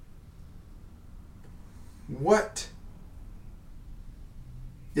 what,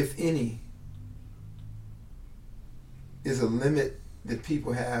 if any, is a limit that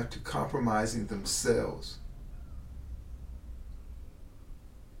people have to compromising themselves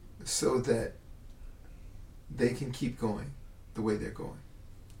so that they can keep going the way they're going?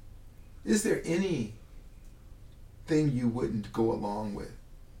 Is there anything you wouldn't go along with?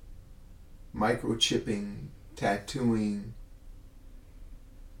 Microchipping, tattooing,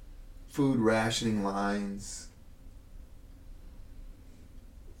 food rationing lines.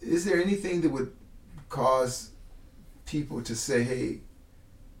 Is there anything that would cause people to say, hey,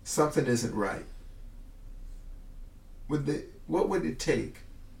 something isn't right? What would it take?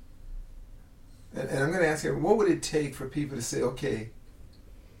 And I'm going to ask you, what would it take for people to say, okay,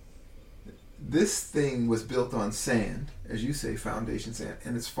 this thing was built on sand, as you say, foundation sand,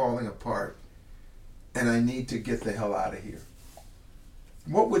 and it's falling apart, and I need to get the hell out of here?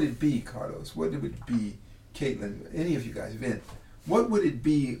 What would it be, Carlos? What would it be, Caitlin, any of you guys, Vin? What would it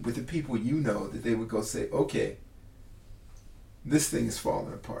be with the people you know that they would go say, okay, this thing is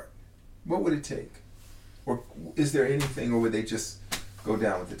falling apart? What would it take? Or is there anything, or would they just go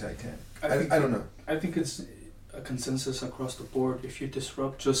down with the Titanic? I don't know. I think it's a consensus across the board. If you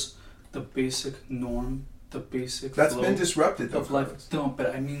disrupt just the basic norm, the basic That's flow been disrupted, though, of life. Carlos. No,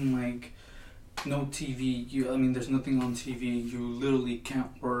 but I mean, like, no TV. There's nothing on TV. You literally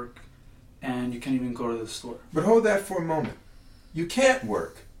can't work, and you can't even go to the store. But hold that for a moment. You can't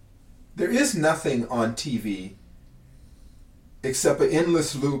work. There is nothing on TV except an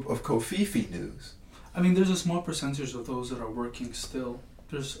endless loop of Kofifi news. I mean, there's a small percentage of those that are working still.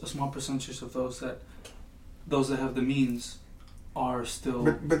 There's a small percentage of those that have the means are still.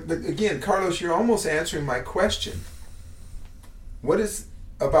 But again, Carlos, you're almost answering my question.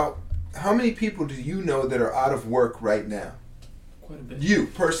 How many people do you know that are out of work right now? Quite a bit. You,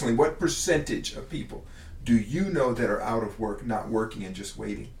 personally, what percentage of people do you know that are out of work, not working, and just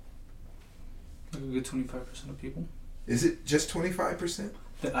waiting? Like a good 25% of people. Is it just 25%?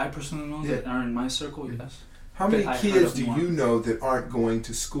 That I personally know that are in my circle, yes. How many kids do you know that aren't going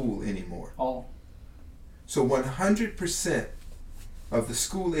to school anymore? All. So 100% of the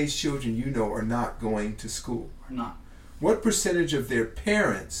school-age children you know are not going to school. Are not. What percentage of their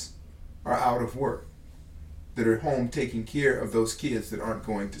parents are out of work, that are home taking care of those kids that aren't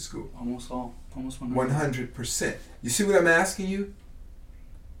going to school? Almost all. Almost 100%. You see what I'm asking you?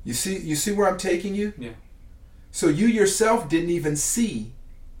 You see where I'm taking you? Yeah. So you yourself didn't even see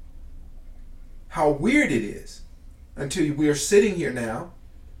how weird it is until we are sitting here now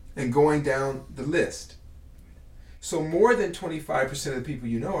and going down the list. So more than 25% of the people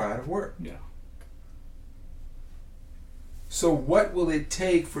you know are out of work. Yeah. So what will it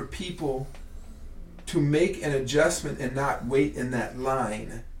take for people to make an adjustment and not wait in that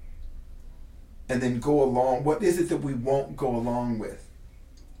line and then go along? What is it that we won't go along with?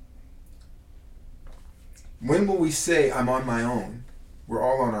 When will we say, I'm on my own? We're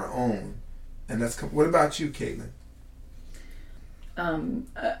all on our own. And that's, what about you, Caitlin?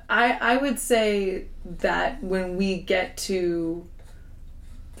 I would say that when we get to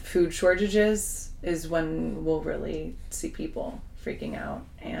food shortages is when we'll really see people freaking out.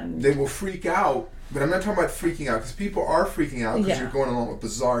 And they will freak out, but I'm not talking about freaking out, because people are freaking out because you're going along with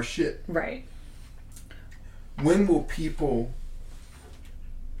bizarre shit. Right. When will people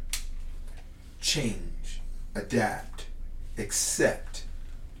change, adapt, accept?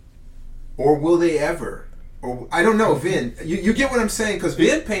 Or will they ever? Or I don't know, Vin. You get what I'm saying? Because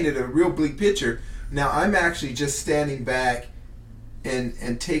Vin painted a real bleak picture. Now I'm actually just standing back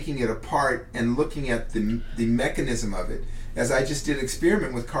and taking it apart and looking at the mechanism of it. As I just did an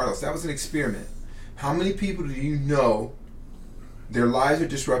experiment with Carlos. That was an experiment. How many people do you know their lives are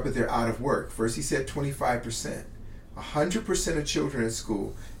disrupted, they're out of work? First he said 25%. 100% of children at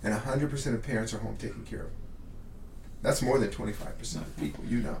school and 100% of parents are home taking care of them. That's more than 25% of people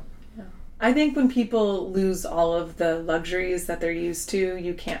you know. I think when people lose all of the luxuries that they're used to,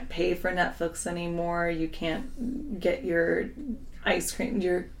 you can't pay for Netflix anymore. You can't get your ice cream,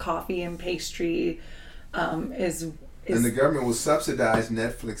 your coffee and pastry. And the government will subsidize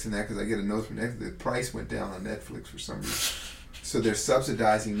Netflix and that, because I get a note from Netflix. The price went down on Netflix for some reason. So they're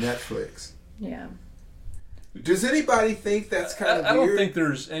subsidizing Netflix. Yeah. Does anybody think that's kind of weird? I don't think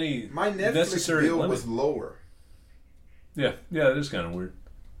there's any My Netflix necessary bill limit. was lower. Yeah, it is kind of weird.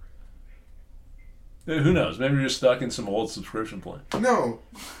 Who knows? Maybe you're stuck in some old subscription plan. No.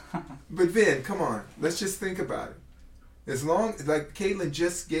 But Vin, come on. Let's just think about it. As long, like Caitlin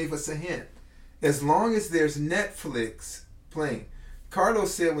just gave us a hint, as long as there's Netflix playing.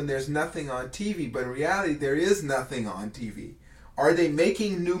 Carlos said when there's nothing on TV, but in reality there is nothing on TV. Are they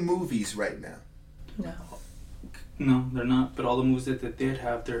making new movies right now? No. No, they're not. But all the movies that they did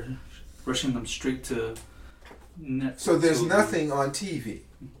have, they're rushing them straight to Netflix. So there's nothing on TV.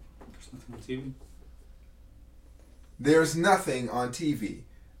 There's nothing on TV. There's nothing on TV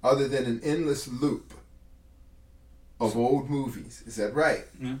other than an endless loop of old movies. Is that right?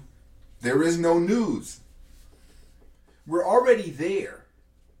 Yeah. There is no news. We're already there.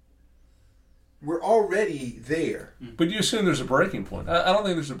 We're already there. But you assume there's a breaking point. I don't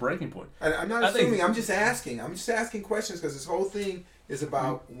think there's a breaking point. I'm not assuming. I'm just asking. I'm just asking questions because this whole thing is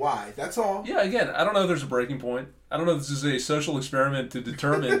about why. That's all. Yeah, again, I don't know if there's a breaking point. I don't know if this is a social experiment to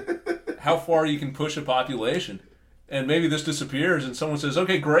determine how far you can push a population. And maybe this disappears and someone says,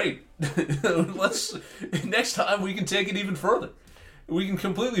 okay, great. Let's next time we can take it even further. We can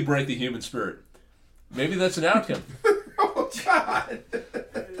completely break the human spirit. Maybe that's an outcome. Oh, God.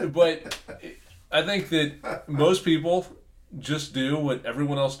 But I think that most people just do what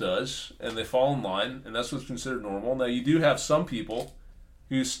everyone else does, and they fall in line, and that's what's considered normal. Now, you do have some people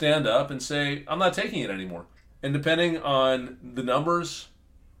who stand up and say, I'm not taking it anymore. And depending on the numbers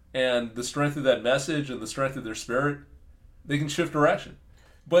and the strength of that message and the strength of their spirit, they can shift direction.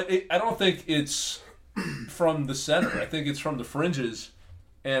 But I don't think it's from the center. I think it's from the fringes,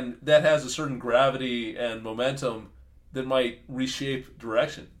 and that has a certain gravity and momentum that might reshape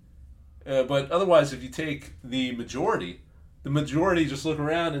direction. But otherwise, if you take the majority just look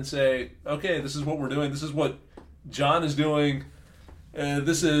around and say, okay, this is what we're doing. This is what John is doing.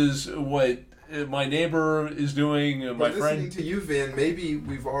 This is what my neighbor is doing. My Listening friend. to you, Vin, maybe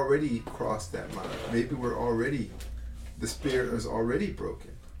we've already crossed that line. Maybe the spirit is already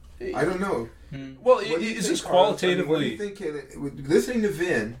broken. I don't know. Well, What do you is think, this Carlos? qualitatively? What do you think, Caleb? Listening to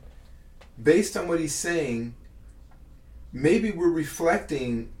Vin, based on what he's saying, maybe we're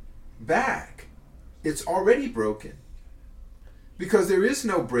reflecting back. It's already broken. Because there is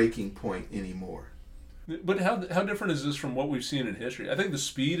no breaking point anymore. But how different is this from what we've seen in history? I think the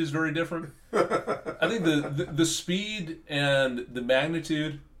speed is very different. I think the speed and the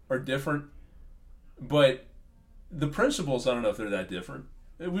magnitude are different. But the principles, I don't know if they're that different.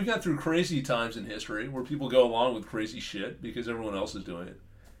 We've gone through crazy times in history where people go along with crazy shit because everyone else is doing it.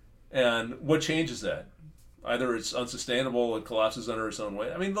 And what changes that? Either it's unsustainable, it collapses under its own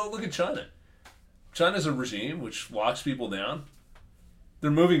weight. I mean, look at China. China's a regime which locks people down. They're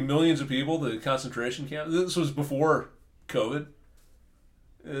moving millions of people to concentration camps. This was before COVID.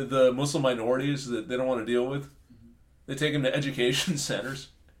 The Muslim minorities that they don't want to deal with, they take them to education centers.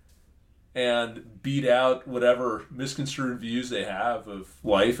 and beat out whatever misconstrued views they have of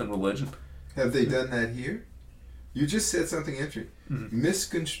life and religion. Have they done that here? You just said something interesting. Mm-hmm.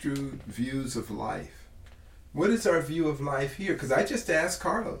 Misconstrued views of life. What is our view of life here? Because I just asked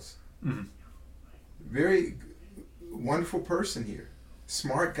Carlos. Mm-hmm. Very wonderful person here.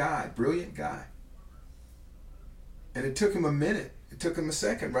 Smart guy, brilliant guy. And it took him a minute. It took him a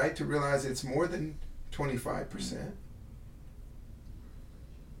second, right, to realize it's more than 25%.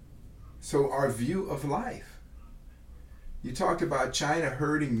 So our view of life. You talked about China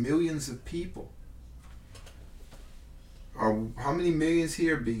hurting millions of people. How many millions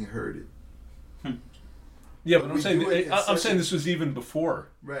here being herded? Yeah, but I'm saying this was even before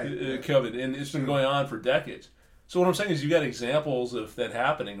right. COVID, and it's been going on for decades. So what I'm saying is you got examples of that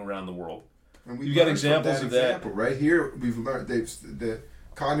happening around the world. And you got examples of that. Right here, we've learned, the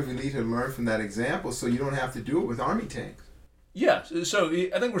cognitive elite have learned from that example, so you don't have to do it with army tanks. Yeah, so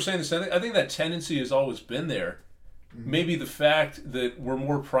I think we're saying the same thing. I think that tendency has always been there. Mm-hmm. Maybe the fact that we're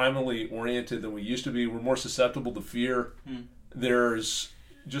more primally oriented than we used to be, we're more susceptible to fear. There's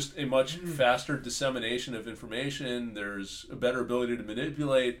just a much faster dissemination of information. There's a better ability to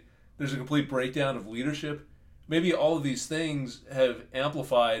manipulate. There's a complete breakdown of leadership. Maybe all of these things have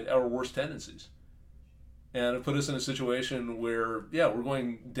amplified our worst tendencies and have put us in a situation where, we're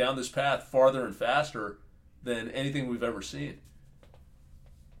going down this path farther and faster than anything we've ever seen.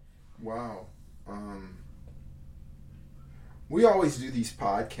 Wow. We always do these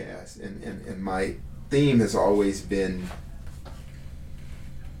podcasts, and my theme has always been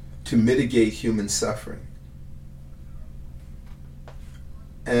to mitigate human suffering.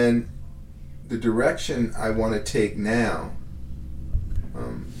 And the direction I want to take now,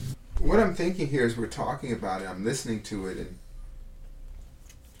 what I'm thinking here is we're talking about it, I'm listening to it,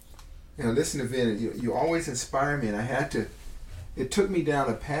 and listen to Vin, and you always inspire me, and it took me down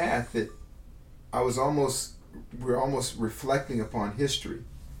a path that we're almost reflecting upon history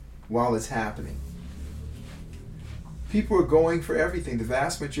while it's happening. People are going for everything. The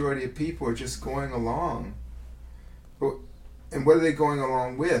vast majority of people are just going along. And what are they going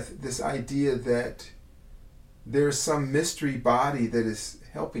along with? This idea that there's some mystery body that is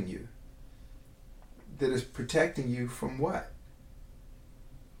helping you, that is protecting you from what?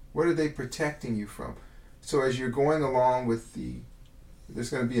 What are they protecting you from? So as you're going along with there's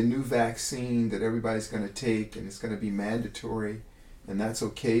going to be a new vaccine that everybody's going to take, and it's going to be mandatory, and that's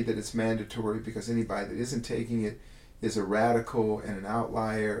okay that it's mandatory, because anybody that isn't taking it is a radical and an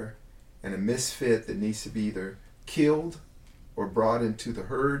outlier and a misfit that needs to be either killed or brought into the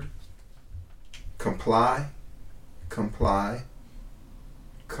herd. Comply, comply,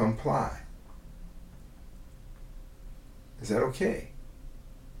 comply. Is that okay?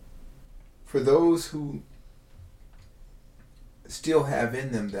 For those who still have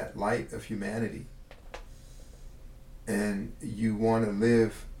in them that light of humanity, and you want to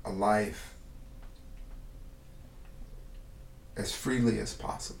live a life as freely as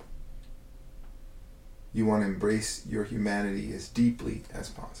possible. You want to embrace your humanity as deeply as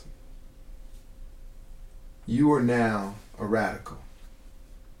possible. You are now a radical.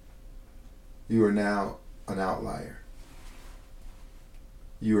 You are now an outlier.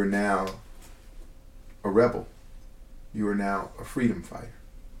 You are now a rebel. You are now a freedom fighter.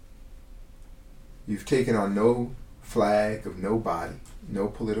 You've taken on no flag of nobody, no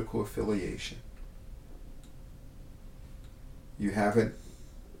political affiliation. You haven't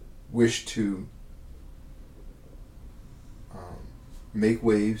wished to make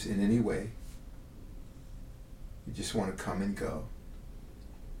waves in any way. You just want to come and go.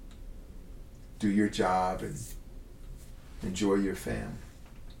 Do your job and enjoy your family.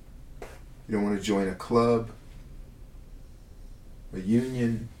 You don't want to join a club, a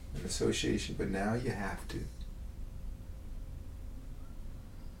union, an association, but now you have to.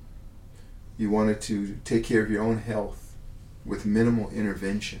 You wanted to take care of your own health with minimal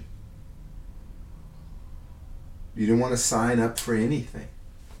intervention. You didn't want to sign up for anything.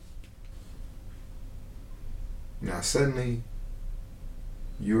 Now suddenly,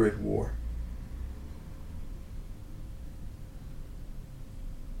 you're at war.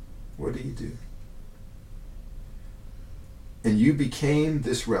 What do? And you became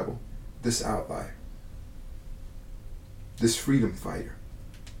this rebel, this outlier, this freedom fighter.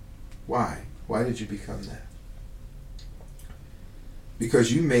 Why? Why did you become that?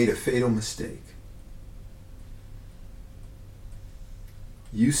 Because you made a fatal mistake.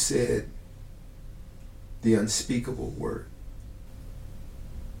 You said the unspeakable word.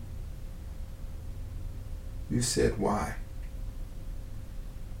 You said why?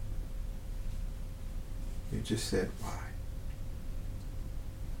 You just said why?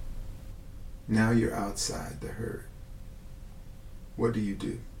 Now you're outside the herd. What do you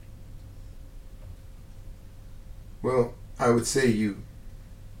do? Well, I would say you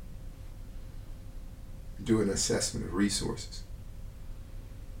do an assessment of resources,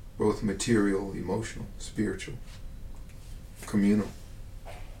 both material, emotional, spiritual, communal.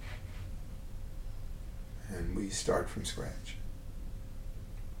 And we start from scratch,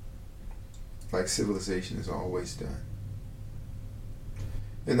 like civilization has always done.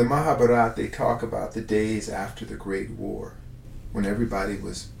 In the Mahabharata, they talk about the days after the Great War, when everybody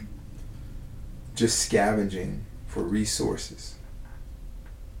was just scavenging for resources.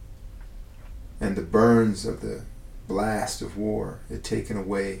 And the burns of the blast of war had taken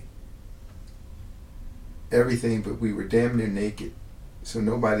away everything, but we were damn near naked. So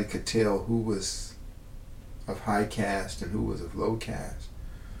nobody could tell who was of high caste and who was of low caste,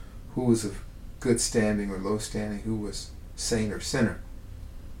 who was of good standing or low standing, who was saint or sinner.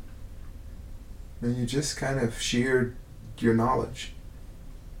 And you just kind of shared your knowledge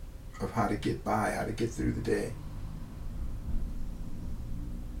of how to get by, how to get through the day.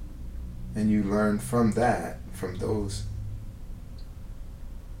 And you learn from that, from those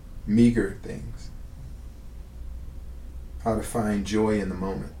meager things, how to find joy in the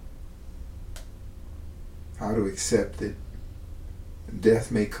moment, how to accept that death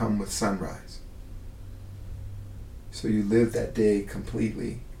may come with sunrise. So you live that day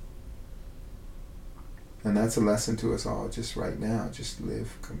completely. And that's a lesson to us all just right now. Just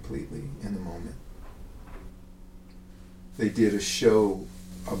live completely in the moment. They did a show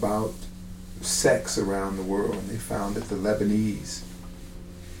about sex around the world, and they found that the Lebanese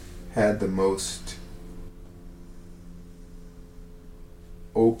had the most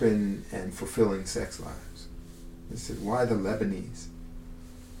open and fulfilling sex lives. They said, why the Lebanese?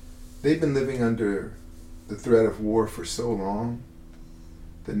 They've been living under the threat of war for so long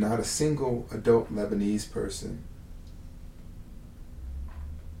that not a single adult Lebanese person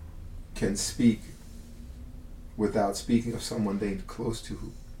can speak without speaking of someone they close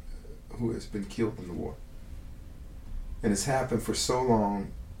to who has been killed in the war. And it's happened for so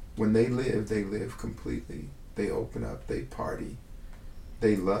long. When they live completely. They open up, they party,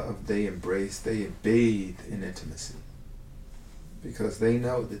 they love, they embrace, they bathe in intimacy. Because they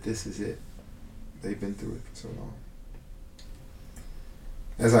know that this is it. They've been through it for so long.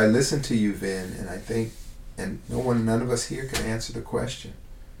 As I listen to you, Vin, and I think, and none of us here can answer the question,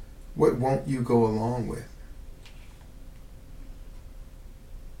 what won't you go along with?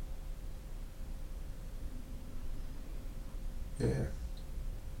 Yeah.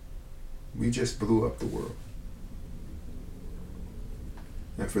 We just blew up the world.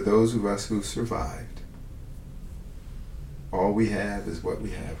 And for those of us who survived, all we have is what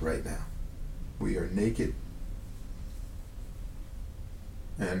we have right now. We are naked,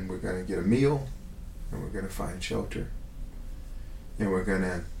 and we're going to get a meal, and we're going to find shelter, and we're going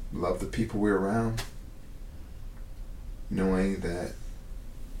to love the people we're around, knowing that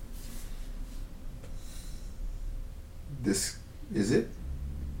this is it,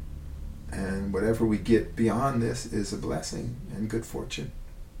 and whatever we get beyond this is a blessing and good fortune.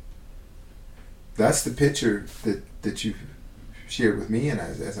 That's the picture that you've shared with me, and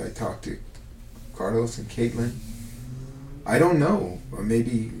as I talk to Carlos and Caitlin, I don't know, or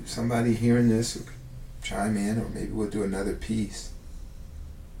maybe somebody hearing this will chime in, or maybe we'll do another piece.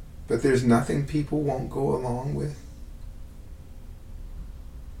 But there's nothing people won't go along with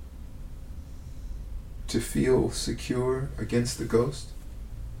to feel secure against the ghost.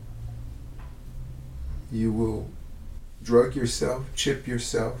 You will drug yourself, chip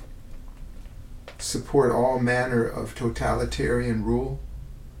yourself, support all manner of totalitarian rule,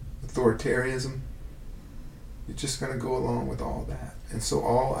 authoritarianism. You're just going to go along with all that. And so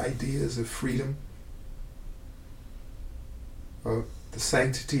all ideas of freedom, of the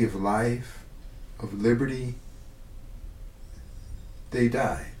sanctity of life, of liberty, they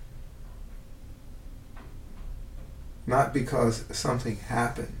die. Not because something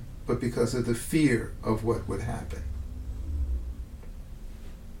happened, but because of the fear of what would happen.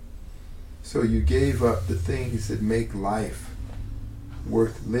 So you gave up the things that make life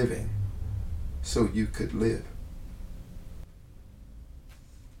worth living so you could live.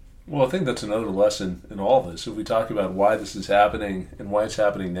 Well, I think that's another lesson in all this. If we talk about why this is happening and why it's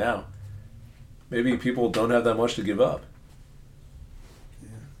happening now, maybe people don't have that much to give up.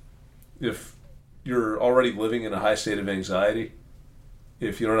 Yeah. If you're already living in a high state of anxiety,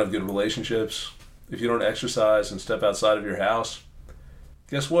 if you don't have good relationships, if you don't exercise and step outside of your house,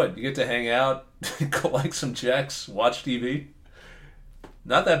 guess what? You get to hang out, collect some checks, watch TV.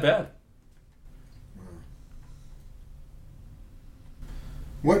 Not that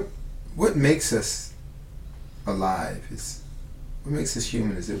what makes us alive is what makes us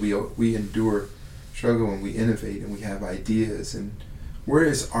human is that we endure struggle and we innovate and we have ideas. And where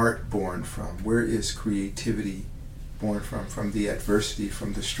is art born from? Where is creativity born from? From the adversity,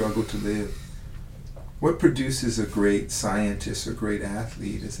 from the struggle to live. What produces a great scientist or great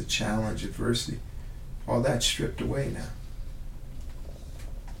athlete is a challenge, adversity. All that's stripped away now.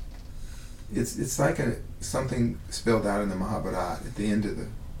 It's like something spelled out in the Mahabharata, at the end of the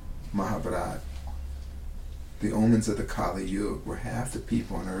Mahabharata. The omens of the Kali Yuga, where half the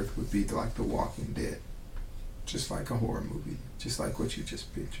people on earth would be like the Walking Dead. Just like a horror movie. Just like what you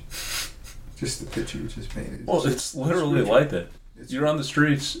just pictured. Just the picture you just painted. Well, it's literally like that. You're on the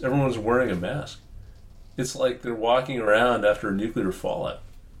streets, everyone's wearing a mask. It's like they're walking around after a nuclear fallout.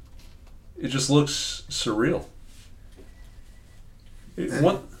 It just looks surreal.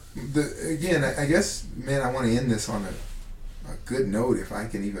 Again, I guess, man, I want to end this on a good note if I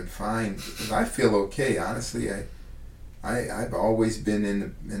can even find. Because I feel okay, honestly. I've always been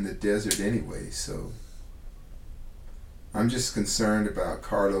in the desert anyway, so I'm just concerned about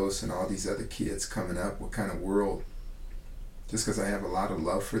Carlos and all these other kids coming up. What kind of world? Just because I have a lot of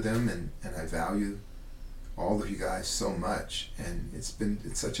love for them and I value all of you guys so much, and it's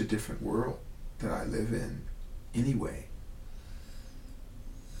such a different world that I live in anyway.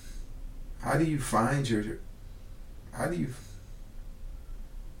 How do you find your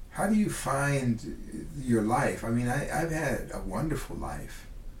life? I mean, I've had a wonderful life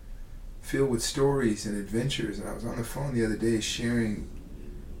filled with stories and adventures, and I was on the phone the other day sharing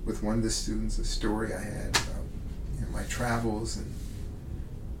with one of the students a story I had about my travels, and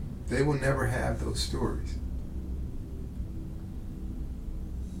they will never have those stories.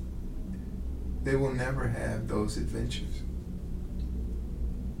 They will never have those adventures.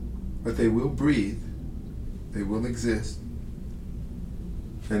 But they will breathe, they will exist,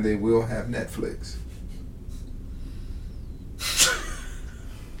 and they will have Netflix.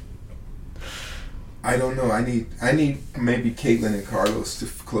 I don't know. I need maybe Caitlin and Carlos to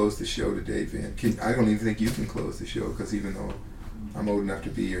close the show today, Vin. I don't even think you can close the show, because even though I'm old enough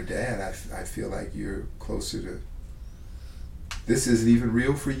to be your dad, I feel like you're closer to... This isn't even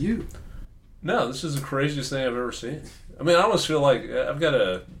real for you. No, this is the craziest thing I've ever seen. I mean, I almost feel like I've got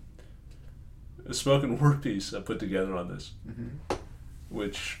a spoken word piece I put together on this,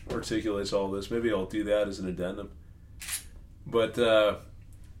 which articulates all this. Maybe I'll do that as an addendum. But I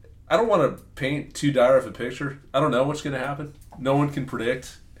don't want to paint too dire of a picture. I don't know what's going to happen. No one can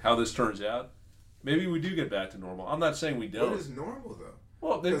predict how this turns out. Maybe we do get back to normal. I'm not saying we don't. What is normal, though?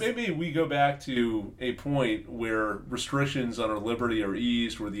 Well, maybe we go back to a point where restrictions on our liberty are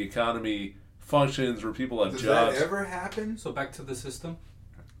eased, where the economy functions, where people have jobs. Does that ever happen? So back to the system?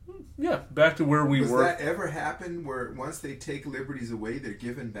 Yeah, back to where we were. Does that ever happen where once they take liberties away, they're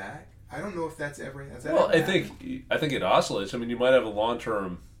given back? I don't know if that's ever... I think it oscillates. I mean, you might have a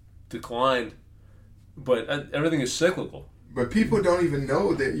long-term decline, but everything is cyclical. But people don't even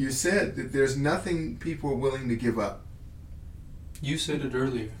know that you said that there's nothing people are willing to give up. You said it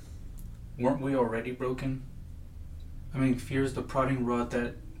earlier. Weren't we already broken? I mean, fear is the prodding rod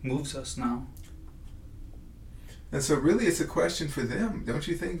that moves us now. And so really it's a question for them, don't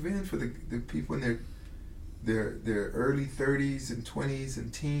you think, Vin? For the people in their early 30s and 20s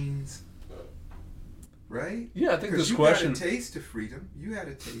and teens. Right? Yeah, I think this you question... You had a taste of freedom. You had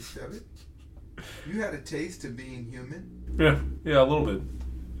a taste of it. You had a taste of being human. Yeah, a little bit.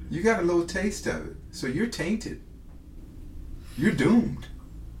 You got a little taste of it. So you're tainted. You're doomed.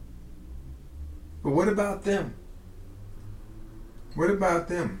 But what about them? What about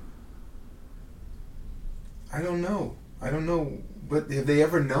them? I don't know. But have they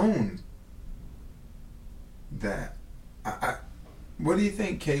ever known that? What do you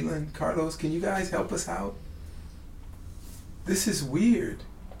think, Caitlin? Carlos, can you guys help us out? This is weird.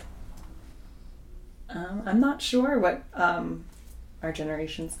 I'm not sure what our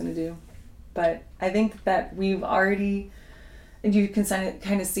generation's going to do. But I think that we've already, and you can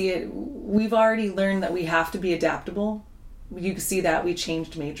kind of see it, we've already learned that we have to be adaptable. You can see that we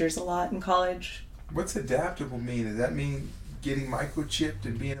changed majors a lot in college. What's adaptable mean? Does that mean getting microchipped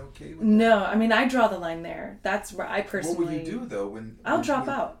and being okay with it? No, I mean, I draw the line there. That's where I personally... What will you do, though? I'll drop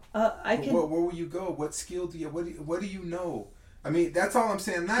out. I can... Where will you go? What skill do you... What do you know? I mean, that's all I'm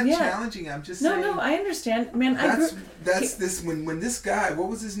saying. I'm not challenging. I'm just saying... No, I understand. Man, that's this... When this guy... What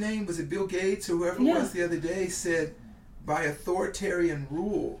was his name? Was it Bill Gates or whoever it was the other day said, by authoritarian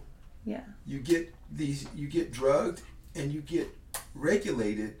rule, you get drugged and you get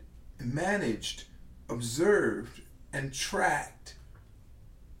regulated and managed, observed, and tracked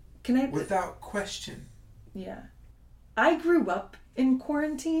without question. Yeah. I grew up in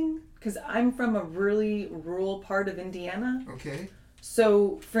quarantine because I'm from a really rural part of Indiana. Okay.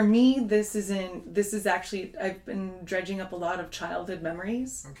 So for me, this is actually, I've been dredging up a lot of childhood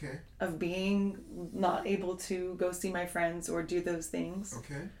memories Okay. of being not able to go see my friends or do those things.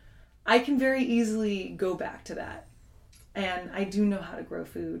 Okay. I can very easily go back to that. And I do know how to grow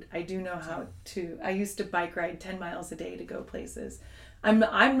food. I do know how to, I used to bike ride 10 miles a day to go places. I'm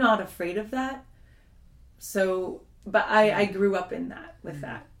not afraid of that. So, but I grew up in that, with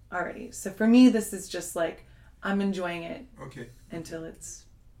that already. So for me, this is just like, I'm enjoying it. Okay. Until I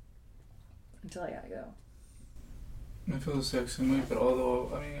gotta go. I feel the exact same way, but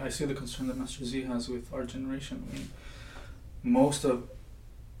although, I mean, I see the concern that Master Z has with our generation. I mean, most of,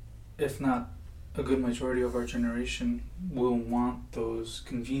 if not a good majority of our generation, will want those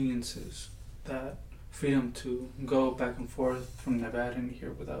conveniences, that freedom to go back and forth from Nevada and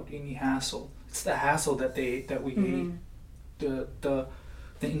here without any hassle. It's the hassle that we hate, the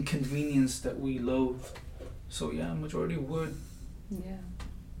inconvenience that we loathe. So yeah, majority would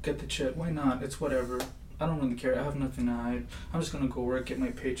get the chit. Why not? It's whatever. I don't really care. I have nothing to hide. I'm just gonna go work, get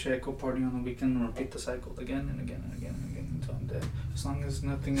my paycheck, go party on the weekend, and repeat the cycle again and again and again and again until I'm dead. As long as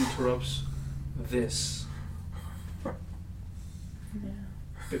nothing interrupts this. Yeah.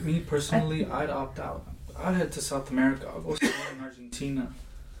 But me personally, I'd opt out. I'd head to South America. I'll go stay in Argentina,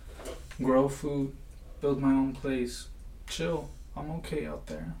 grow food, build my own place, chill. I'm okay out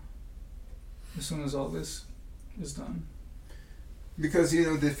there. As soon as all this is done. Because, you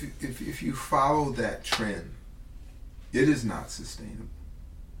know, if you follow that trend, it is not sustainable.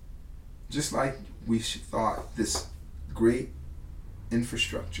 Just like we thought this great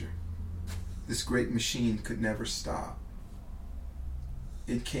infrastructure, this great machine could never stop.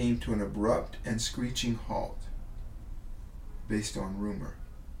 It came to an abrupt and screeching halt based on rumor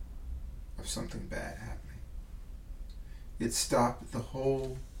of something bad happening. It stopped the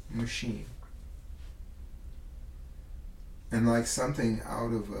whole machine. And like something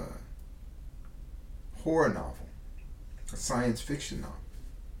out of a horror novel, a science fiction novel,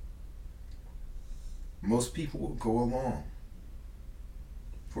 most people will go along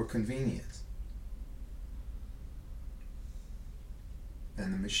for convenience.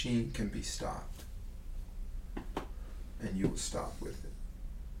 And the machine can be stopped. And you will stop with it.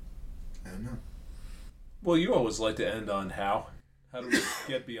 I don't know. Well, you always like to end on how. How do we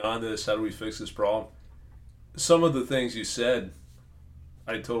get beyond this? How do we fix this problem? Some of the things you said,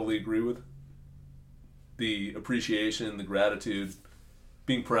 I totally agree with. The appreciation, the gratitude,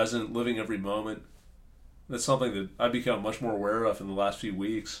 being present, living every moment. That's something that I've become much more aware of in the last few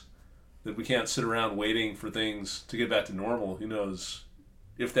weeks. That we can't sit around waiting for things to get back to normal. Who knows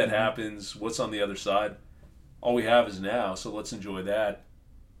if that happens, what's on the other side. All we have is now, so let's enjoy that.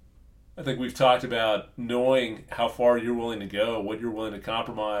 I think we've talked about knowing how far you're willing to go, what you're willing to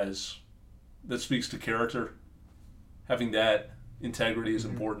compromise. That speaks to character. Having that integrity is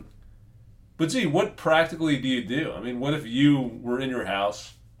important. But Z, what practically do you do? I mean, what if you were in your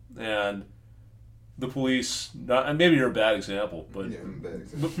house and the police, and maybe you're a bad example, but, Yeah, I'm a bad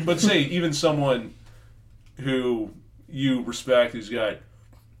example. but say even someone who you respect, who's got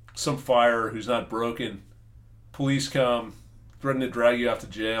some fire, who's not broken, police come, threaten to drag you off to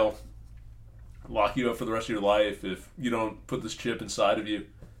jail, lock you up for the rest of your life if you don't put this chip inside of you.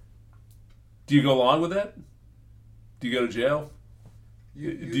 Do you go along with that? Do you go to jail? Do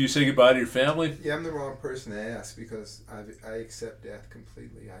you say goodbye to your family? Yeah, I'm the wrong person to ask because I accept death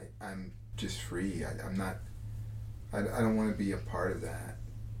completely. I'm just free. I'm not. I don't want to be a part of that.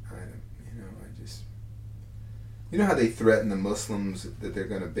 You know how they threaten the Muslims that they're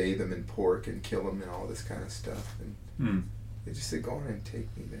going to bathe them in pork and kill them and all this kind of stuff, and they just say, "Go on and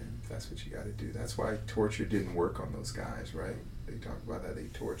take me, then. If that's what you got to do." That's why torture didn't work on those guys, right? They talk about how they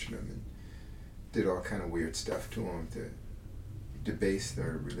tortured them and did all kind of weird stuff to them to debase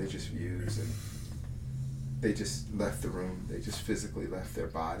their religious views, and they just left the room. They just physically left their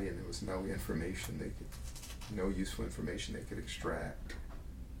body, and there was no useful information they could extract.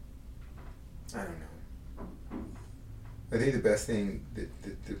 I don't know. I think the best thing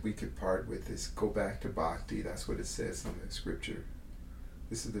that we could part with is go back to bhakti. That's what it says in the scripture.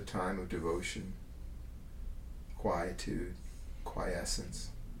 This is the time of devotion, quietude, quiescence,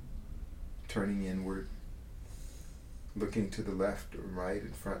 turning inward, looking to the left or right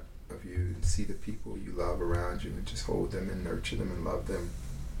in front of you and see the people you love around you and just hold them and nurture them and love them.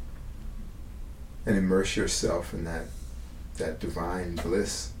 And immerse yourself in that divine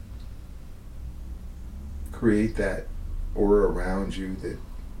bliss. Create that aura around you that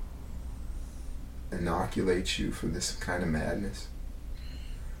inoculates you from this kind of madness.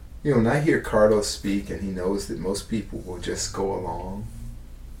 You know, when I hear Carlos speak and he knows that most people will just go along,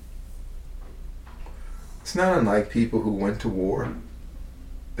 It's not unlike people who went to war.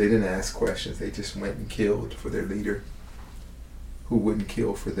 They didn't ask questions. They just went and killed for their leader, who wouldn't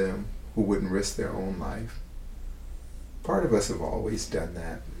kill for them, who wouldn't risk their own life. Part of us have always done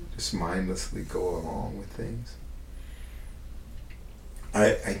that, just mindlessly go along with things.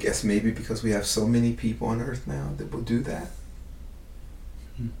 I guess maybe because we have so many people on earth now that will do that.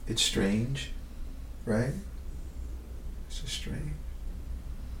 It's strange, right? It's just strange.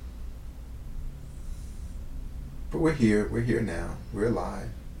 But we're here now, we're alive,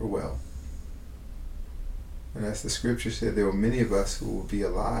 we're well. And as the scripture said, there were many of us who will be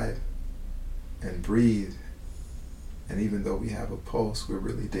alive and breathe, and even though we have a pulse, we're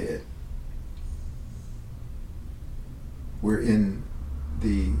really dead. We're in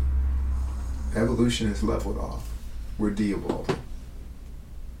the evolution is leveled off. We're de-evolving.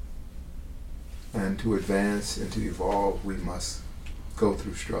 And to advance and to evolve, we must go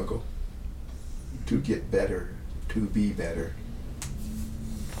through struggle to get better, to be better.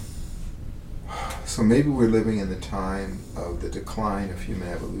 So maybe we're living in the time of the decline of human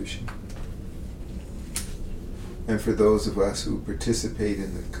evolution. And for those of us who participate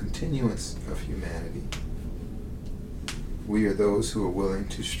in the continuance of humanity, we are those who are willing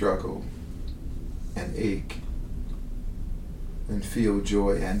to struggle and ache and feel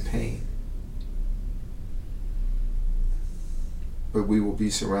joy and pain. But we will be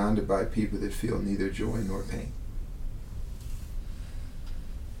surrounded by people that feel neither joy nor pain.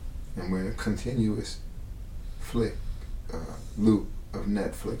 And we're in a continuous loop of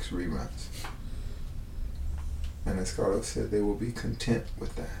Netflix reruns. And as Carlos said, they will be content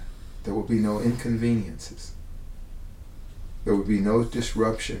with that. There will be no inconveniences. There will be no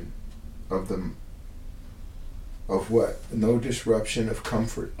disruption of them. Of what? No disruption of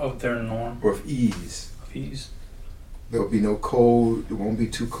comfort. Of their norm. Or of ease. Of ease. There will be no cold. It won't be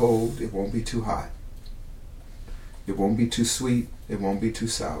too cold. It won't be too hot. It won't be too sweet. It won't be too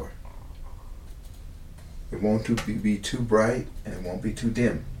sour. It won't be too bright, and it won't be too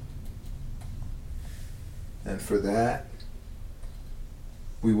dim. And for that,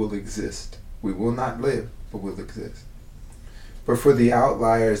 we will exist. We will not live, but we'll exist. But for the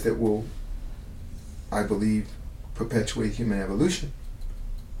outliers that will, I believe, perpetuate human evolution,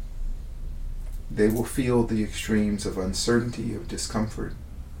 they will feel the extremes of uncertainty, of discomfort,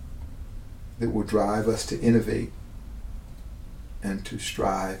 that will drive us to innovate and to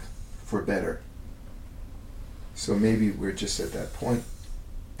strive for better. So maybe we're just at that point,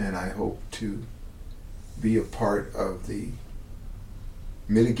 and I hope to be a part of the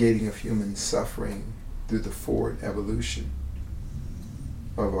mitigating of human suffering through the forward evolution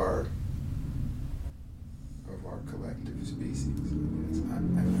of our collective species. I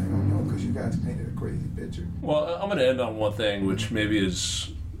don't know, because you guys painted a crazy picture. Well, I'm going to end on one thing, which maybe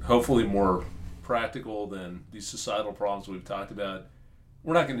is hopefully more practical than these societal problems we've talked about.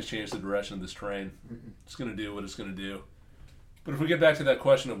 We're not going to change the direction of this train. It's going to do what it's going to do. But if we get back to that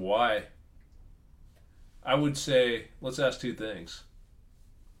question of why, I would say let's ask two things.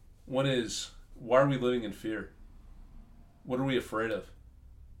 One is, why are we living in fear? What are we afraid of?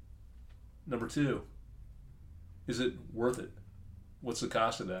 Number two, is it worth it? What's the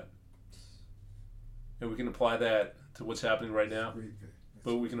cost of that? And we can apply that to what's happening right now.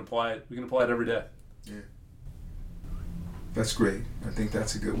 But we can apply it every day. Yeah. That's great. I think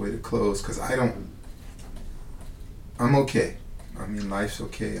that's a good way to close, because I'm okay. I mean, life's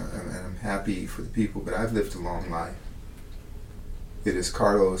okay, and I'm happy for the people, but I've lived a long life. It is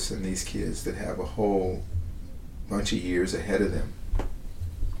Carlos and these kids that have a whole bunch of years ahead of them.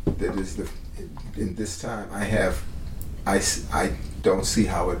 That is in this time, I don't see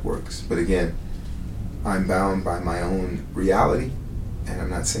how it works. But again, I'm bound by my own reality, and I'm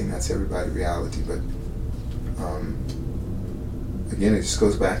not saying that's everybody's reality, but again, it just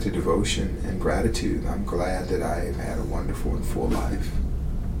goes back to devotion and gratitude. I'm glad that I have had a wonderful and full life,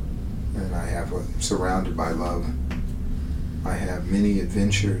 and I'm surrounded by love. I have many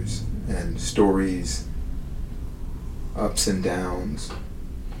adventures and stories, ups and downs,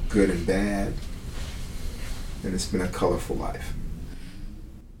 good and bad, and it's been a colorful life.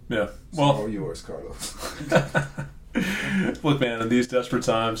 Yeah. Well, all yours, Carlos. Look, man, in these desperate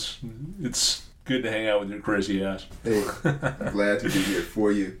times, it's good to hang out with your crazy ass. Hey, I'm glad to be here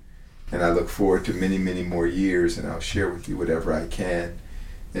for you, and I look forward to many, many more years, and I'll share with you whatever I can,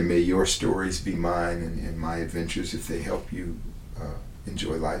 and may your stories be mine, and my adventures, if they help you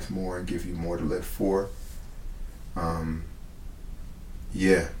enjoy life more and give you more to live for.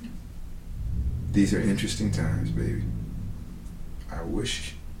 Yeah, these are interesting times, baby. I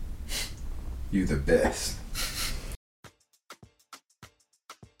wish you the best.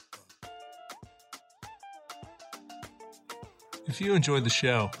 If you enjoyed the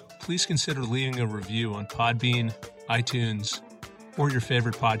show, please consider leaving a review on Podbean, iTunes, or your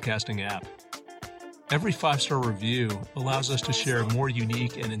favorite podcasting app. Every 5-star review allows us to share more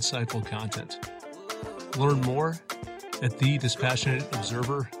unique and insightful content. Learn more at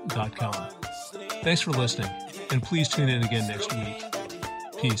thedispassionateobserver.com. Thanks for listening, and please tune in again next week.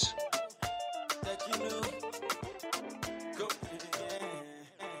 Peace.